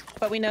 peek,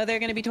 but we know they're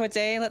going to be towards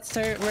A. Let's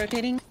start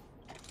rotating.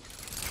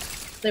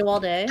 They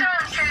walled A.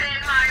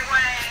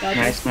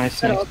 Gotcha.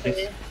 Nice.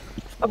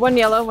 One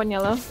yellow, one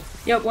yellow.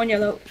 Yep, one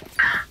yellow.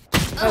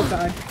 Oh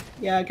god.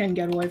 Yeah, I can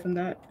get away from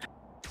that.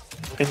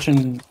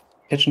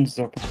 Kitchen's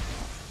open.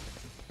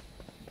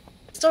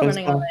 Still Close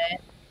running door. away.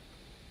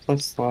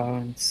 Let's slow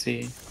and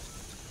see.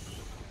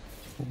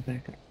 Where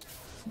they go.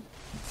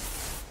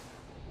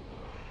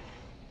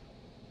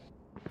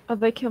 Oh,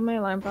 they killed my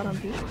alarm bot on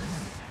B.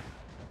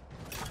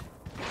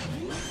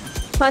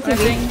 Planting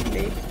B. Planting B.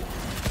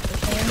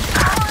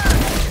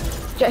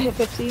 Jet hit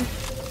 50.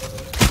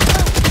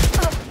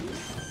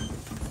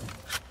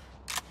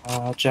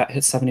 Jet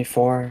hit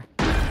 74.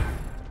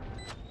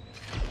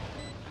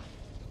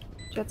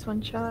 Jet's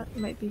one shot.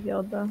 Might be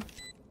healed though.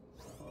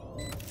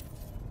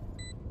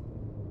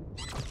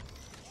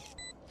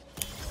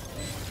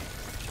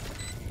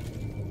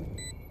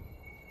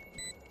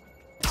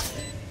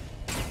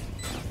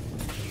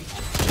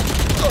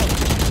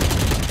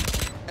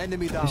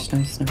 Enemy down.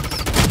 Nice.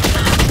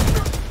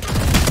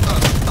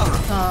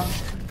 Oh.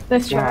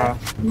 Nice try. Wow.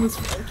 He's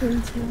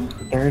flanking too.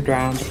 Third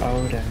round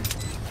Odin.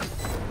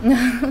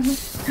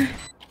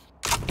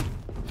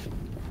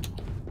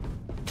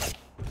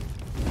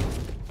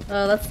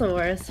 Oh, that's the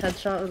worst.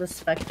 Headshot with a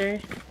Spectre.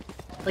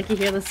 Like you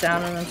hear the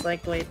sound and it's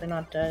like, wait, they're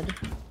not dead.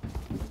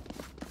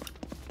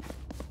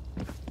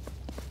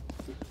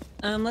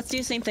 Let's do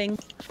the same thing.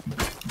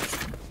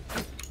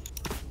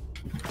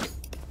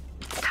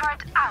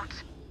 Turret out.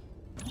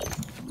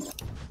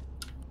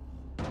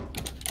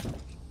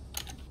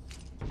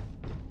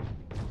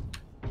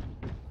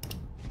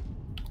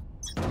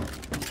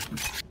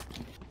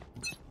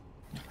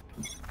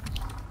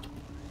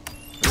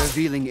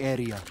 Revealing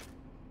area.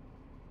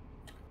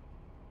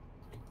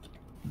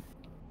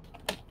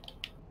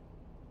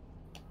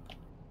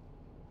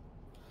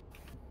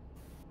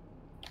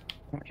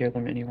 I don't hear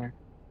them anywhere.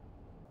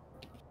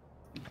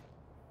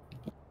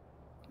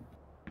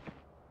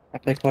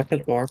 Have they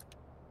collected orb?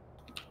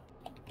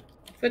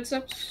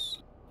 Footsteps.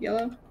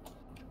 Yellow.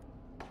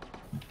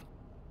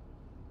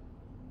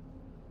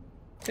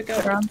 Took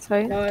out. They're on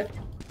site. Got it.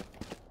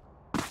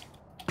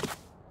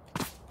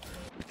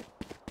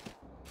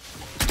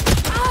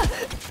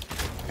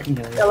 I can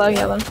hear you.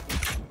 Yellow.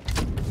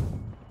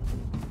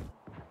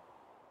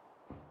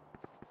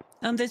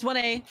 There's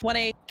 1A. What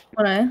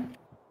I?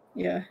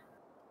 Yeah.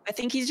 I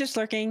think he's just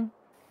lurking.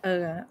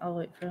 Okay, I'll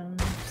wait for him.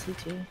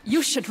 CT.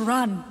 You should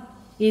run.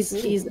 He's.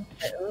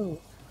 Oh.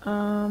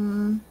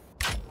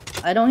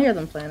 I don't hear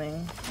them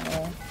planning.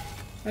 Oh.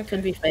 That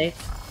could be fake.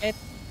 It's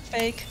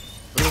fake.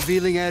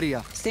 Revealing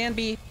area. Stand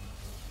B.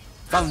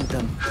 Found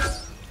them.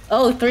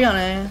 Oh, 3 on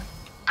A.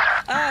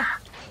 Ah!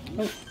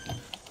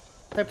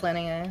 They're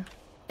planning A.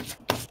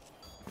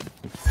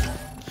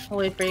 I'll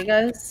wait for you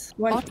guys.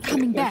 One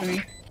coming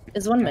back.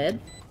 Is one mid?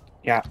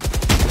 Yeah.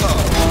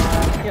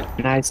 Yep.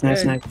 Nice. Good.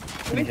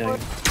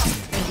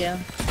 Thank you.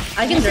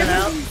 I can turn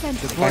out.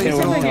 Deploying Okay, See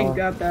if I well, can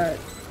grab that.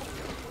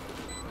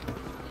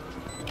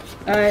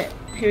 Alright,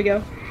 here we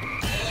go.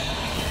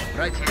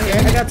 Right Here,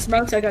 here. I got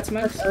smokes.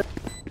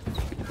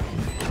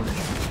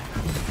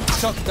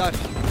 Shot dart.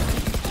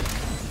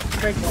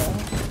 Break wall.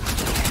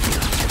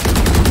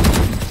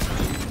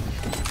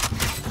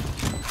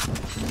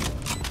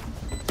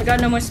 I got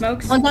no more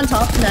smokes. One's on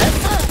top, net.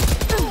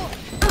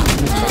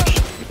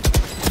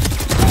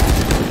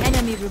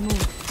 Enemy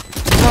removed.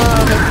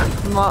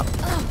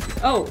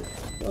 Oh,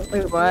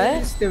 Wait, what?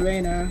 where's the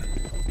Reyna?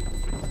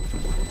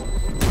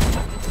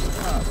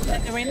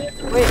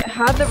 Wait,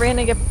 how'd the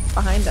Reyna get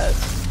behind us?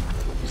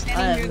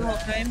 Standing here the whole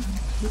time.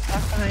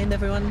 Back behind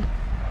everyone.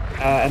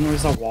 And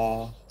there's a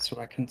wall, so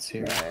I can see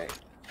her. Right.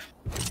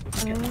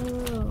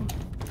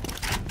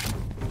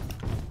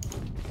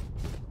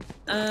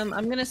 Oh.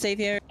 I'm gonna save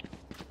here.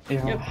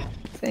 Yeah. Yep.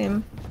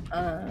 Same.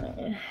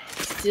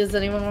 Does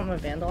anyone want my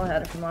Vandal? I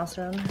had it from last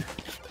round.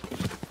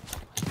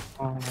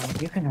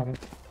 You can have it.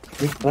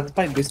 Let's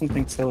do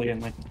something silly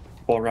and like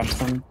full rush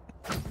them.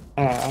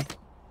 Let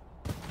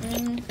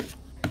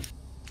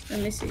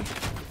me see.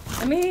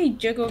 Let me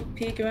jiggle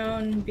peek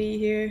around B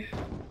here.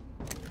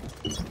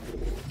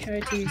 Try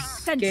to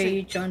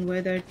gauge on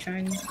where they're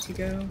trying to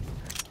go.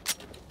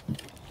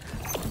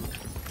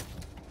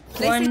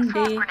 One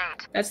B.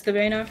 That's the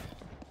Reyna.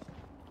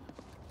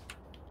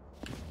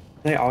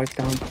 They always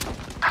down.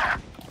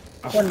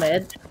 One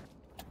mid.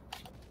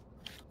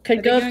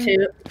 Could go up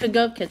two. Could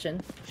go up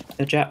kitchen.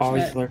 The Jet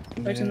always Yeah, lurks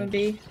in Where's in the mid.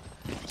 B?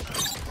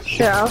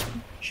 Yeah.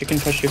 She can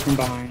push you from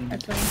behind.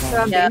 That's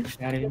fine. Yeah.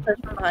 Daddy. Push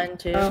from behind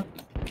too. Oh,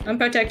 I'm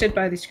protected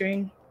by the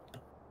screen.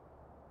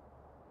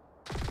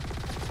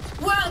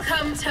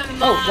 Welcome to my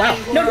Oh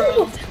wow! No!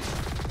 world.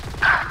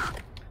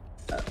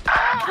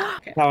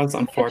 Okay. That was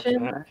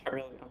unfortunate.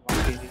 Really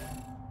unlucky.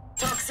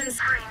 Toxin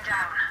screen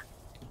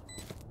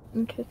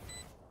down. Okay.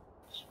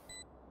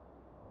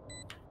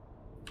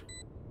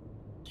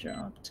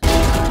 Dropped.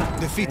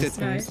 Defeated.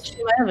 Nice.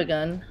 She might have a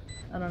gun.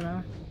 I don't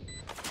know.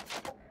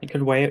 You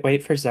could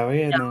wait for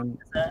Zoe, and Yeah. then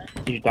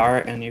you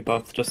dart, and you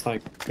both just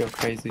like go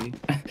crazy.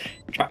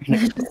 Trying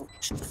to kill.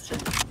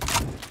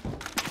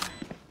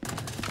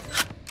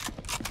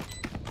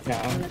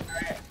 Yeah.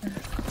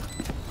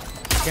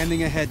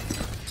 Scanning ahead.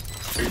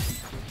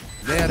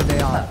 There they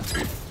are.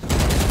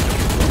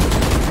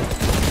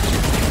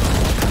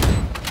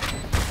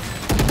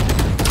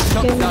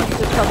 Shot Kim dart.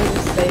 should probably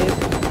just save.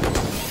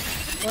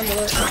 One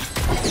bullet.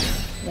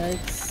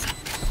 Yikes.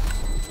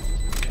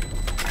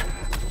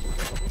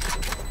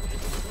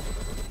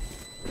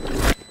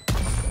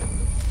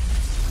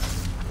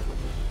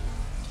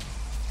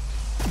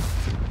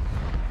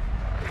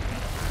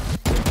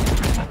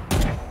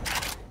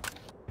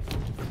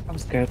 That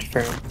was good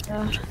for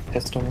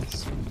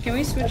pistols. Can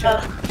we switch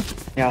up?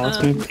 Yeah,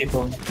 let's move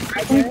people.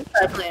 I can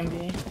try playing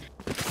B.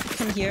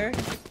 Come here.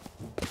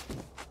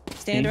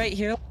 Stand right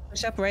here.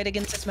 Push up right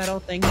against this metal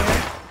thing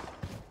here.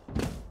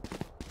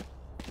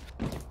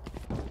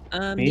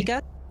 Me? You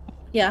got?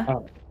 Yeah.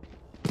 Oh.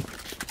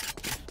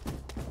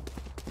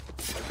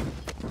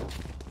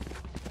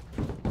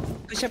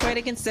 Push up right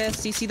against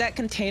this. You see that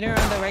container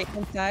on the right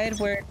hand side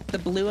where the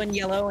blue and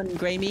yellow and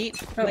gray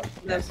meet? Oh, Like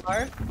yes. those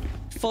are.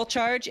 Full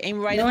charge, aim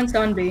right No at one's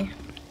on B.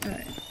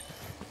 Alright.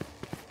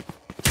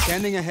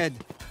 Scanning ahead.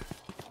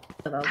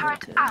 That was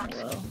good too.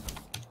 Whoa.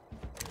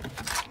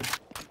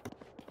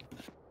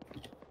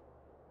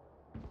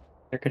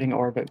 They're getting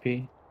orbit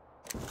B.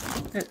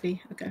 At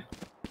B. Okay.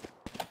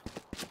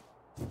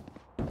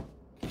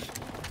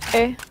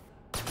 A.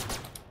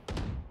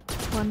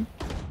 One.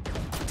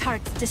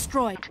 Targets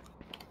destroyed.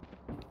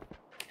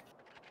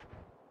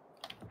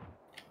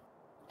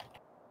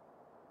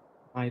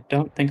 I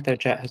don't think their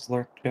Jet has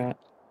lurked yet.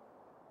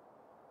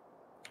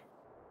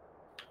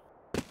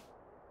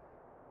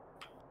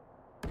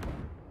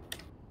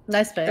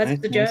 Nice bait. That's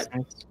the Jet.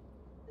 Nice.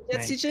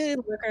 That's Nice. usually a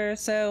lurker,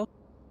 so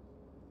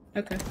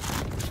Okay.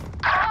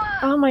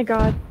 Oh my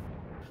god.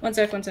 One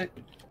sec.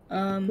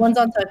 One's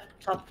on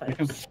top You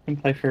five. can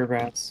play for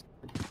Raz.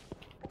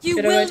 You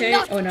Should I will rotate?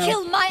 not Oh, no.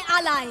 kill my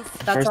allies.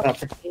 That's Where's on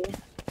that? B.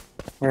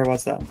 Where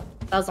was that?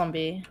 That was on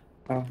B.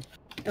 Oh,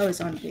 Oh,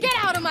 it's on B. Get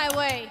out of my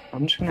way.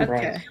 I'm just gonna Okay.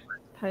 Raz.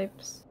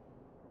 Pipes.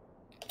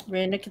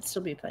 Reyna could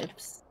still be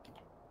pipes.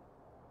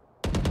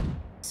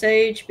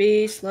 Sage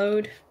B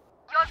slowed.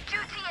 Your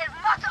duty is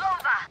not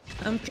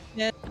over. I'm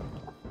yeah,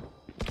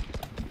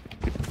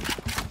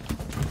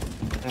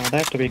 No, they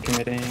have to be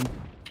committing.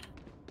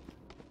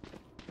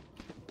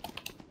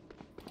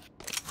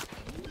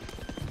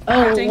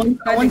 Oh, Planting, one's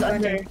planting, under.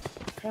 planting.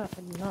 Crap,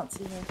 I did not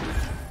see her.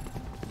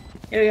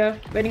 Here we go.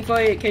 Waiting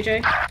for you,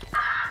 KJ.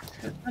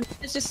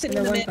 it's just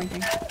sitting No in the one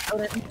mid.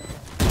 planting.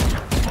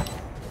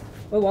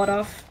 We'll ward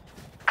off.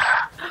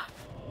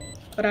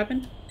 What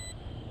happened?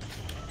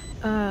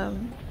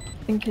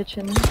 In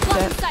kitchen. Block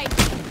in Jet. sight.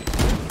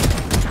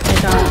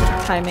 I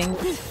got timing.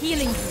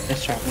 Healing.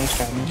 Nice try, nice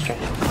try, nice try.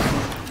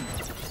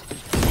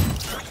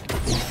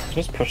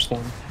 Just push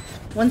them.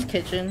 One's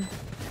kitchen.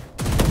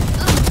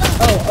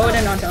 Oh,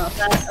 Odin on top.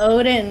 That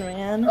Odin,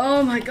 man.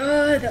 Oh my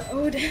god, the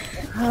Odin.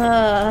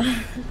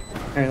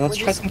 Alright, let's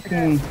try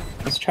something.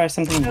 Let's try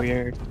something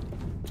weird.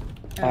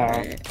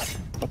 Alright.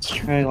 Let's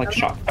try like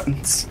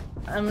shotguns.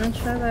 I'm gonna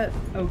try that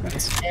Okay.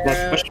 Let's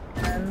arrow push.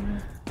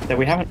 again. That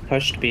we haven't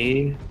pushed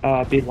B.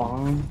 B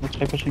long. Let's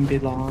try pushing B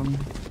long.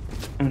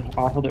 And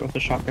I'll hold it with a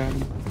shotgun.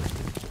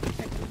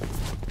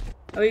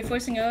 Are we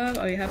forcing up?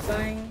 Are we half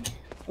buying?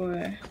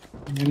 Or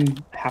I'm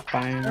half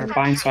buying or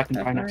buying so I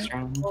can buy next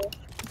round.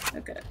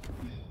 okay.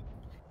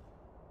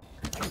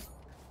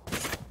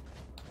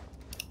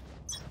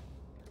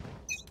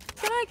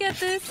 Can I get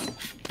this?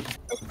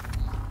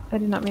 I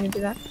did not mean to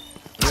do that.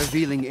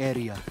 Revealing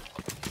area.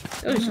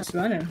 Oh, it's just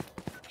running.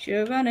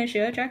 She'll running,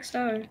 she'll Jack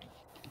Star.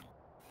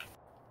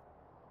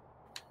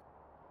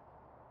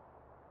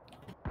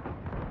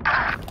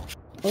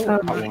 Oh, Oh.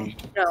 my.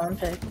 No, one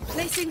pick.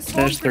 Placing swamp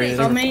There's three. grenade.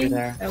 How There's many? three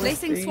there. That was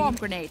Placing three. swamp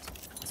grenade.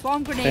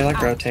 Swamp grenade. They like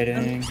out.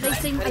 rotating.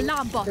 Placing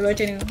alarm bot. They're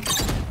rotating.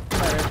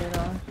 Sorry, get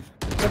on.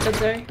 What's up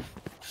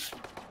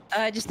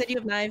there? Just that you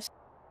have knives.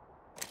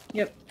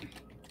 Yep.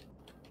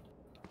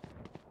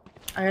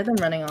 I heard them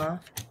running off.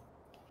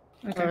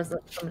 Okay. Or was that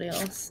somebody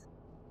else?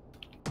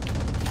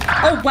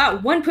 Oh wow,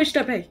 one pushed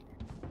up A.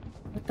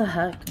 What the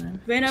heck,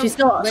 man? Ran out- She's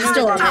still ran out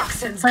on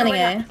of it. Planning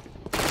A.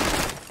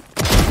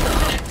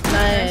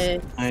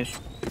 Nice. Nice.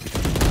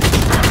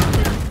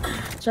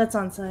 Jet's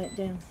on site,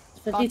 damn.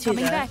 Bot 52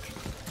 coming Jet. back.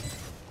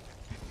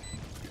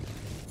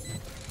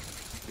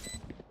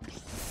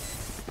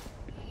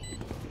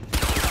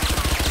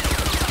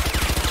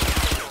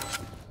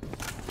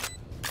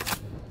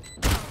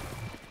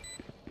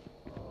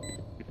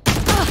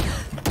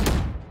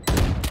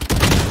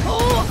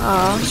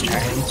 Aw. Let's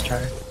try. Let's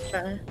try.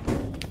 Try.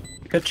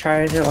 Could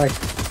try to like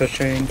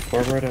pushing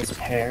forward as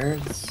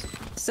pairs.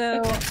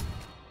 So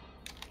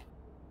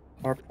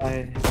Or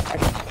play.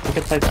 We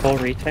could play full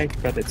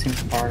retake, but it seems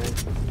hard.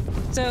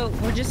 So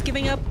we're just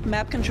giving up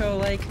map control.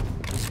 Like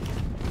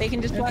they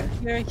can just block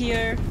here.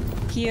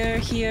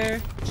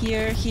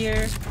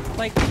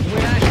 Like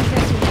we're not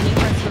contesting any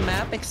parts of the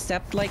map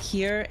except like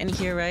here and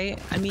here, right?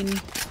 I mean,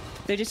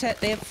 they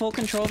have full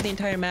control of the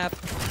entire map.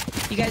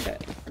 You guys.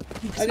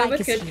 I'll go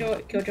with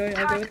Killjoy.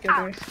 I'll go with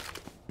Killjoy.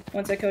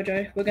 Once I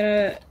Killjoy,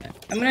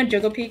 I'm gonna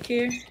juggle peek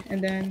here,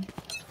 and then.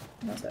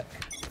 One sec.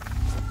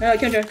 No,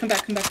 Killjoy, come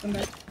back.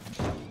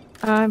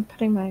 I'm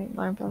putting my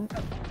alarm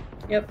bot.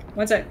 Yep,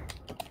 one sec.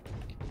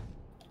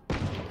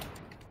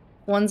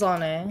 One's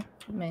on A,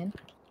 main.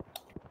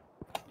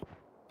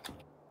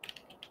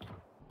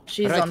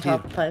 She's Right on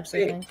top here. of pipes, I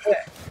Wait, think. wait.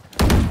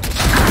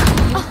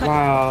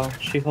 Wow,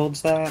 she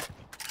holds that.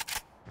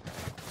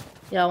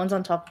 Yeah, one's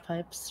on top of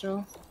pipes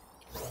still.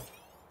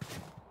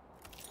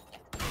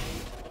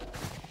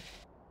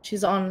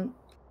 She's on.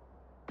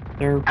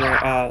 They're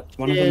right,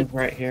 one of them Dude. is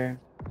right here.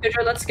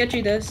 Killjoy, let's get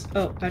you this.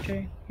 Oh,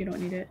 Patrick, you don't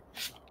need it.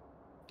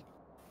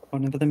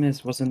 One of them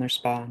was in their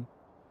spawn.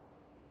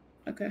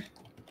 Okay.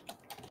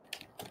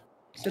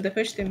 So they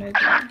pushed him mid.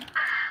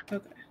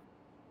 Okay.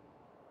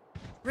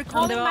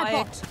 Recalling they're my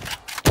all bot.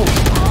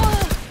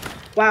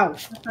 Wow.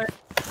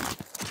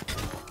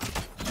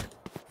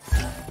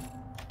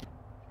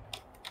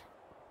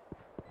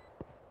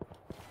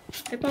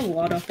 They put a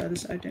lot off the other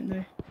side, didn't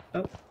they?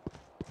 Oh.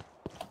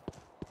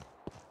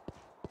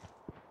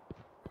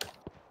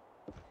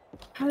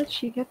 How did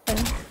she get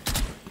there?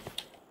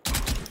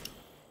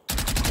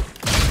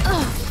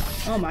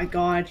 Oh my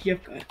god,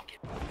 you've got.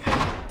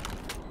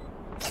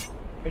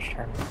 Push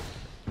her.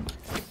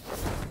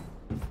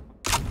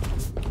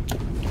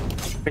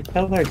 We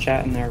killed their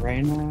Jet and their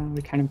Reyna,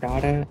 we kind of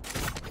got it.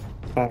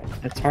 But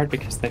it's hard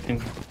because they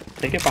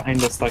get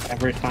behind us like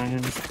every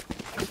time.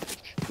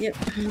 Yep.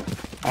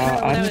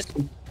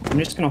 I'm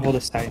just gonna hold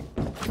a site.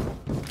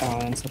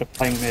 Instead of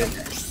playing mid.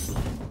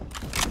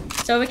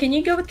 So can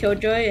you go with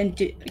Killjoy and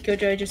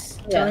Killjoy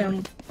just tell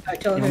him,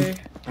 tell Yeah. her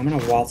I'm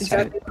gonna wall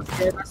site. exactly what we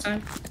did last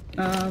time.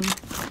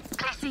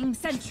 Placing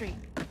sentry.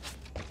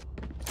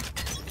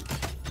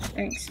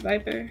 Thanks,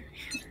 Viper.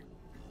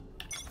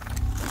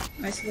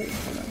 Isolate.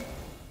 Hold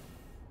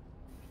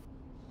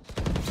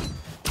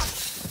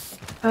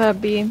on.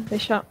 B. They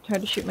tried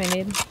to shoot my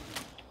nade.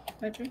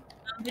 Patrick.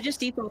 They're just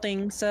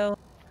defaulting, so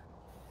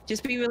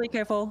just be really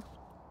careful.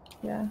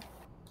 Yeah.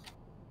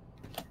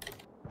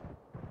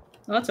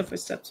 Lots of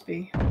footsteps,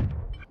 B.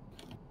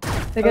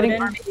 They're getting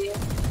Odin.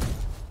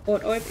 Or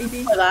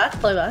PB. Play back,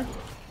 play back.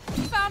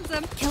 Found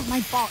them. Killed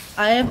my bot.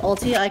 I have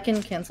ulti, I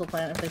can cancel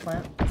plant if they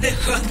plant. The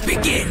hunt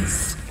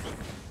begins.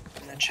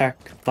 I'm gonna check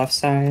left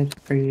side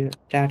for you,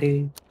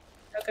 Daddy.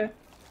 Okay.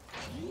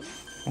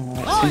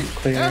 It seems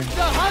clear.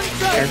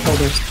 Careful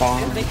their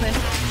spawn. Big man.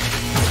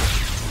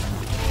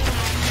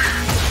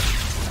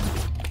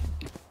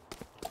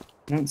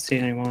 I don't see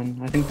anyone.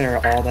 I think they're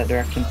all that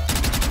direction.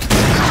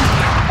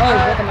 Oh,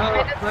 welcome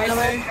out. Viper.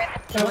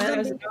 No, that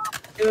was not.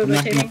 They were I'm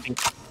not gonna rotating. peek.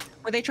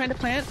 Were they trying to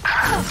plant?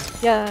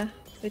 Yeah.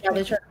 They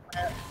tried to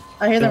plant.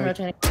 I hear them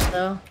rotating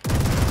though.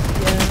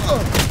 Yeah.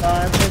 Oh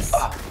god, this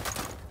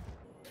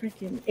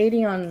freaking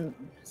 80 on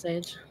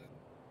Sage.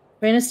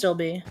 Reyna's still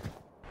B.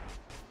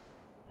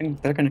 I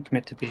think they're gonna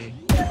commit to B.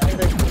 Yeah, I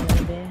think they're committing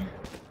to B.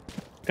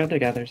 Go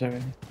together,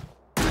 Zoe.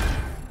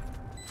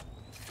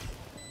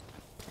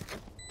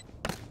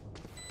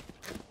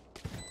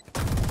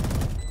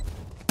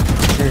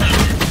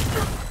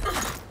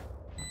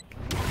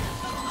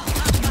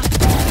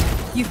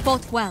 You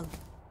fought well.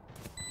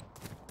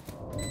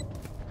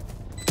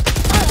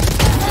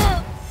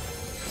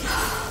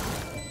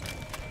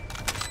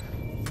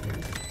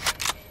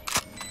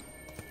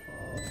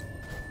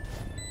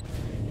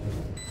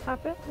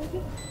 Pop it,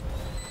 maybe?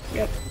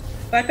 Yep.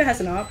 Viper has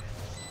an op.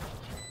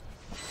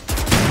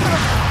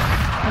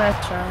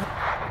 Nice shot.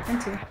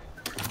 And two.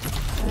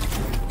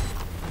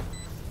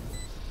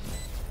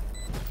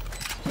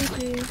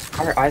 GG.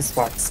 Our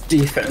Icebox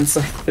defense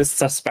is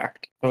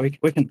suspect, but we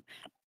can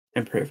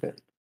improve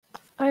it.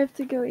 I have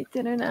to go eat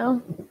dinner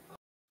now.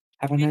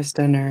 Have a nice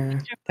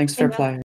dinner. Thanks for playing.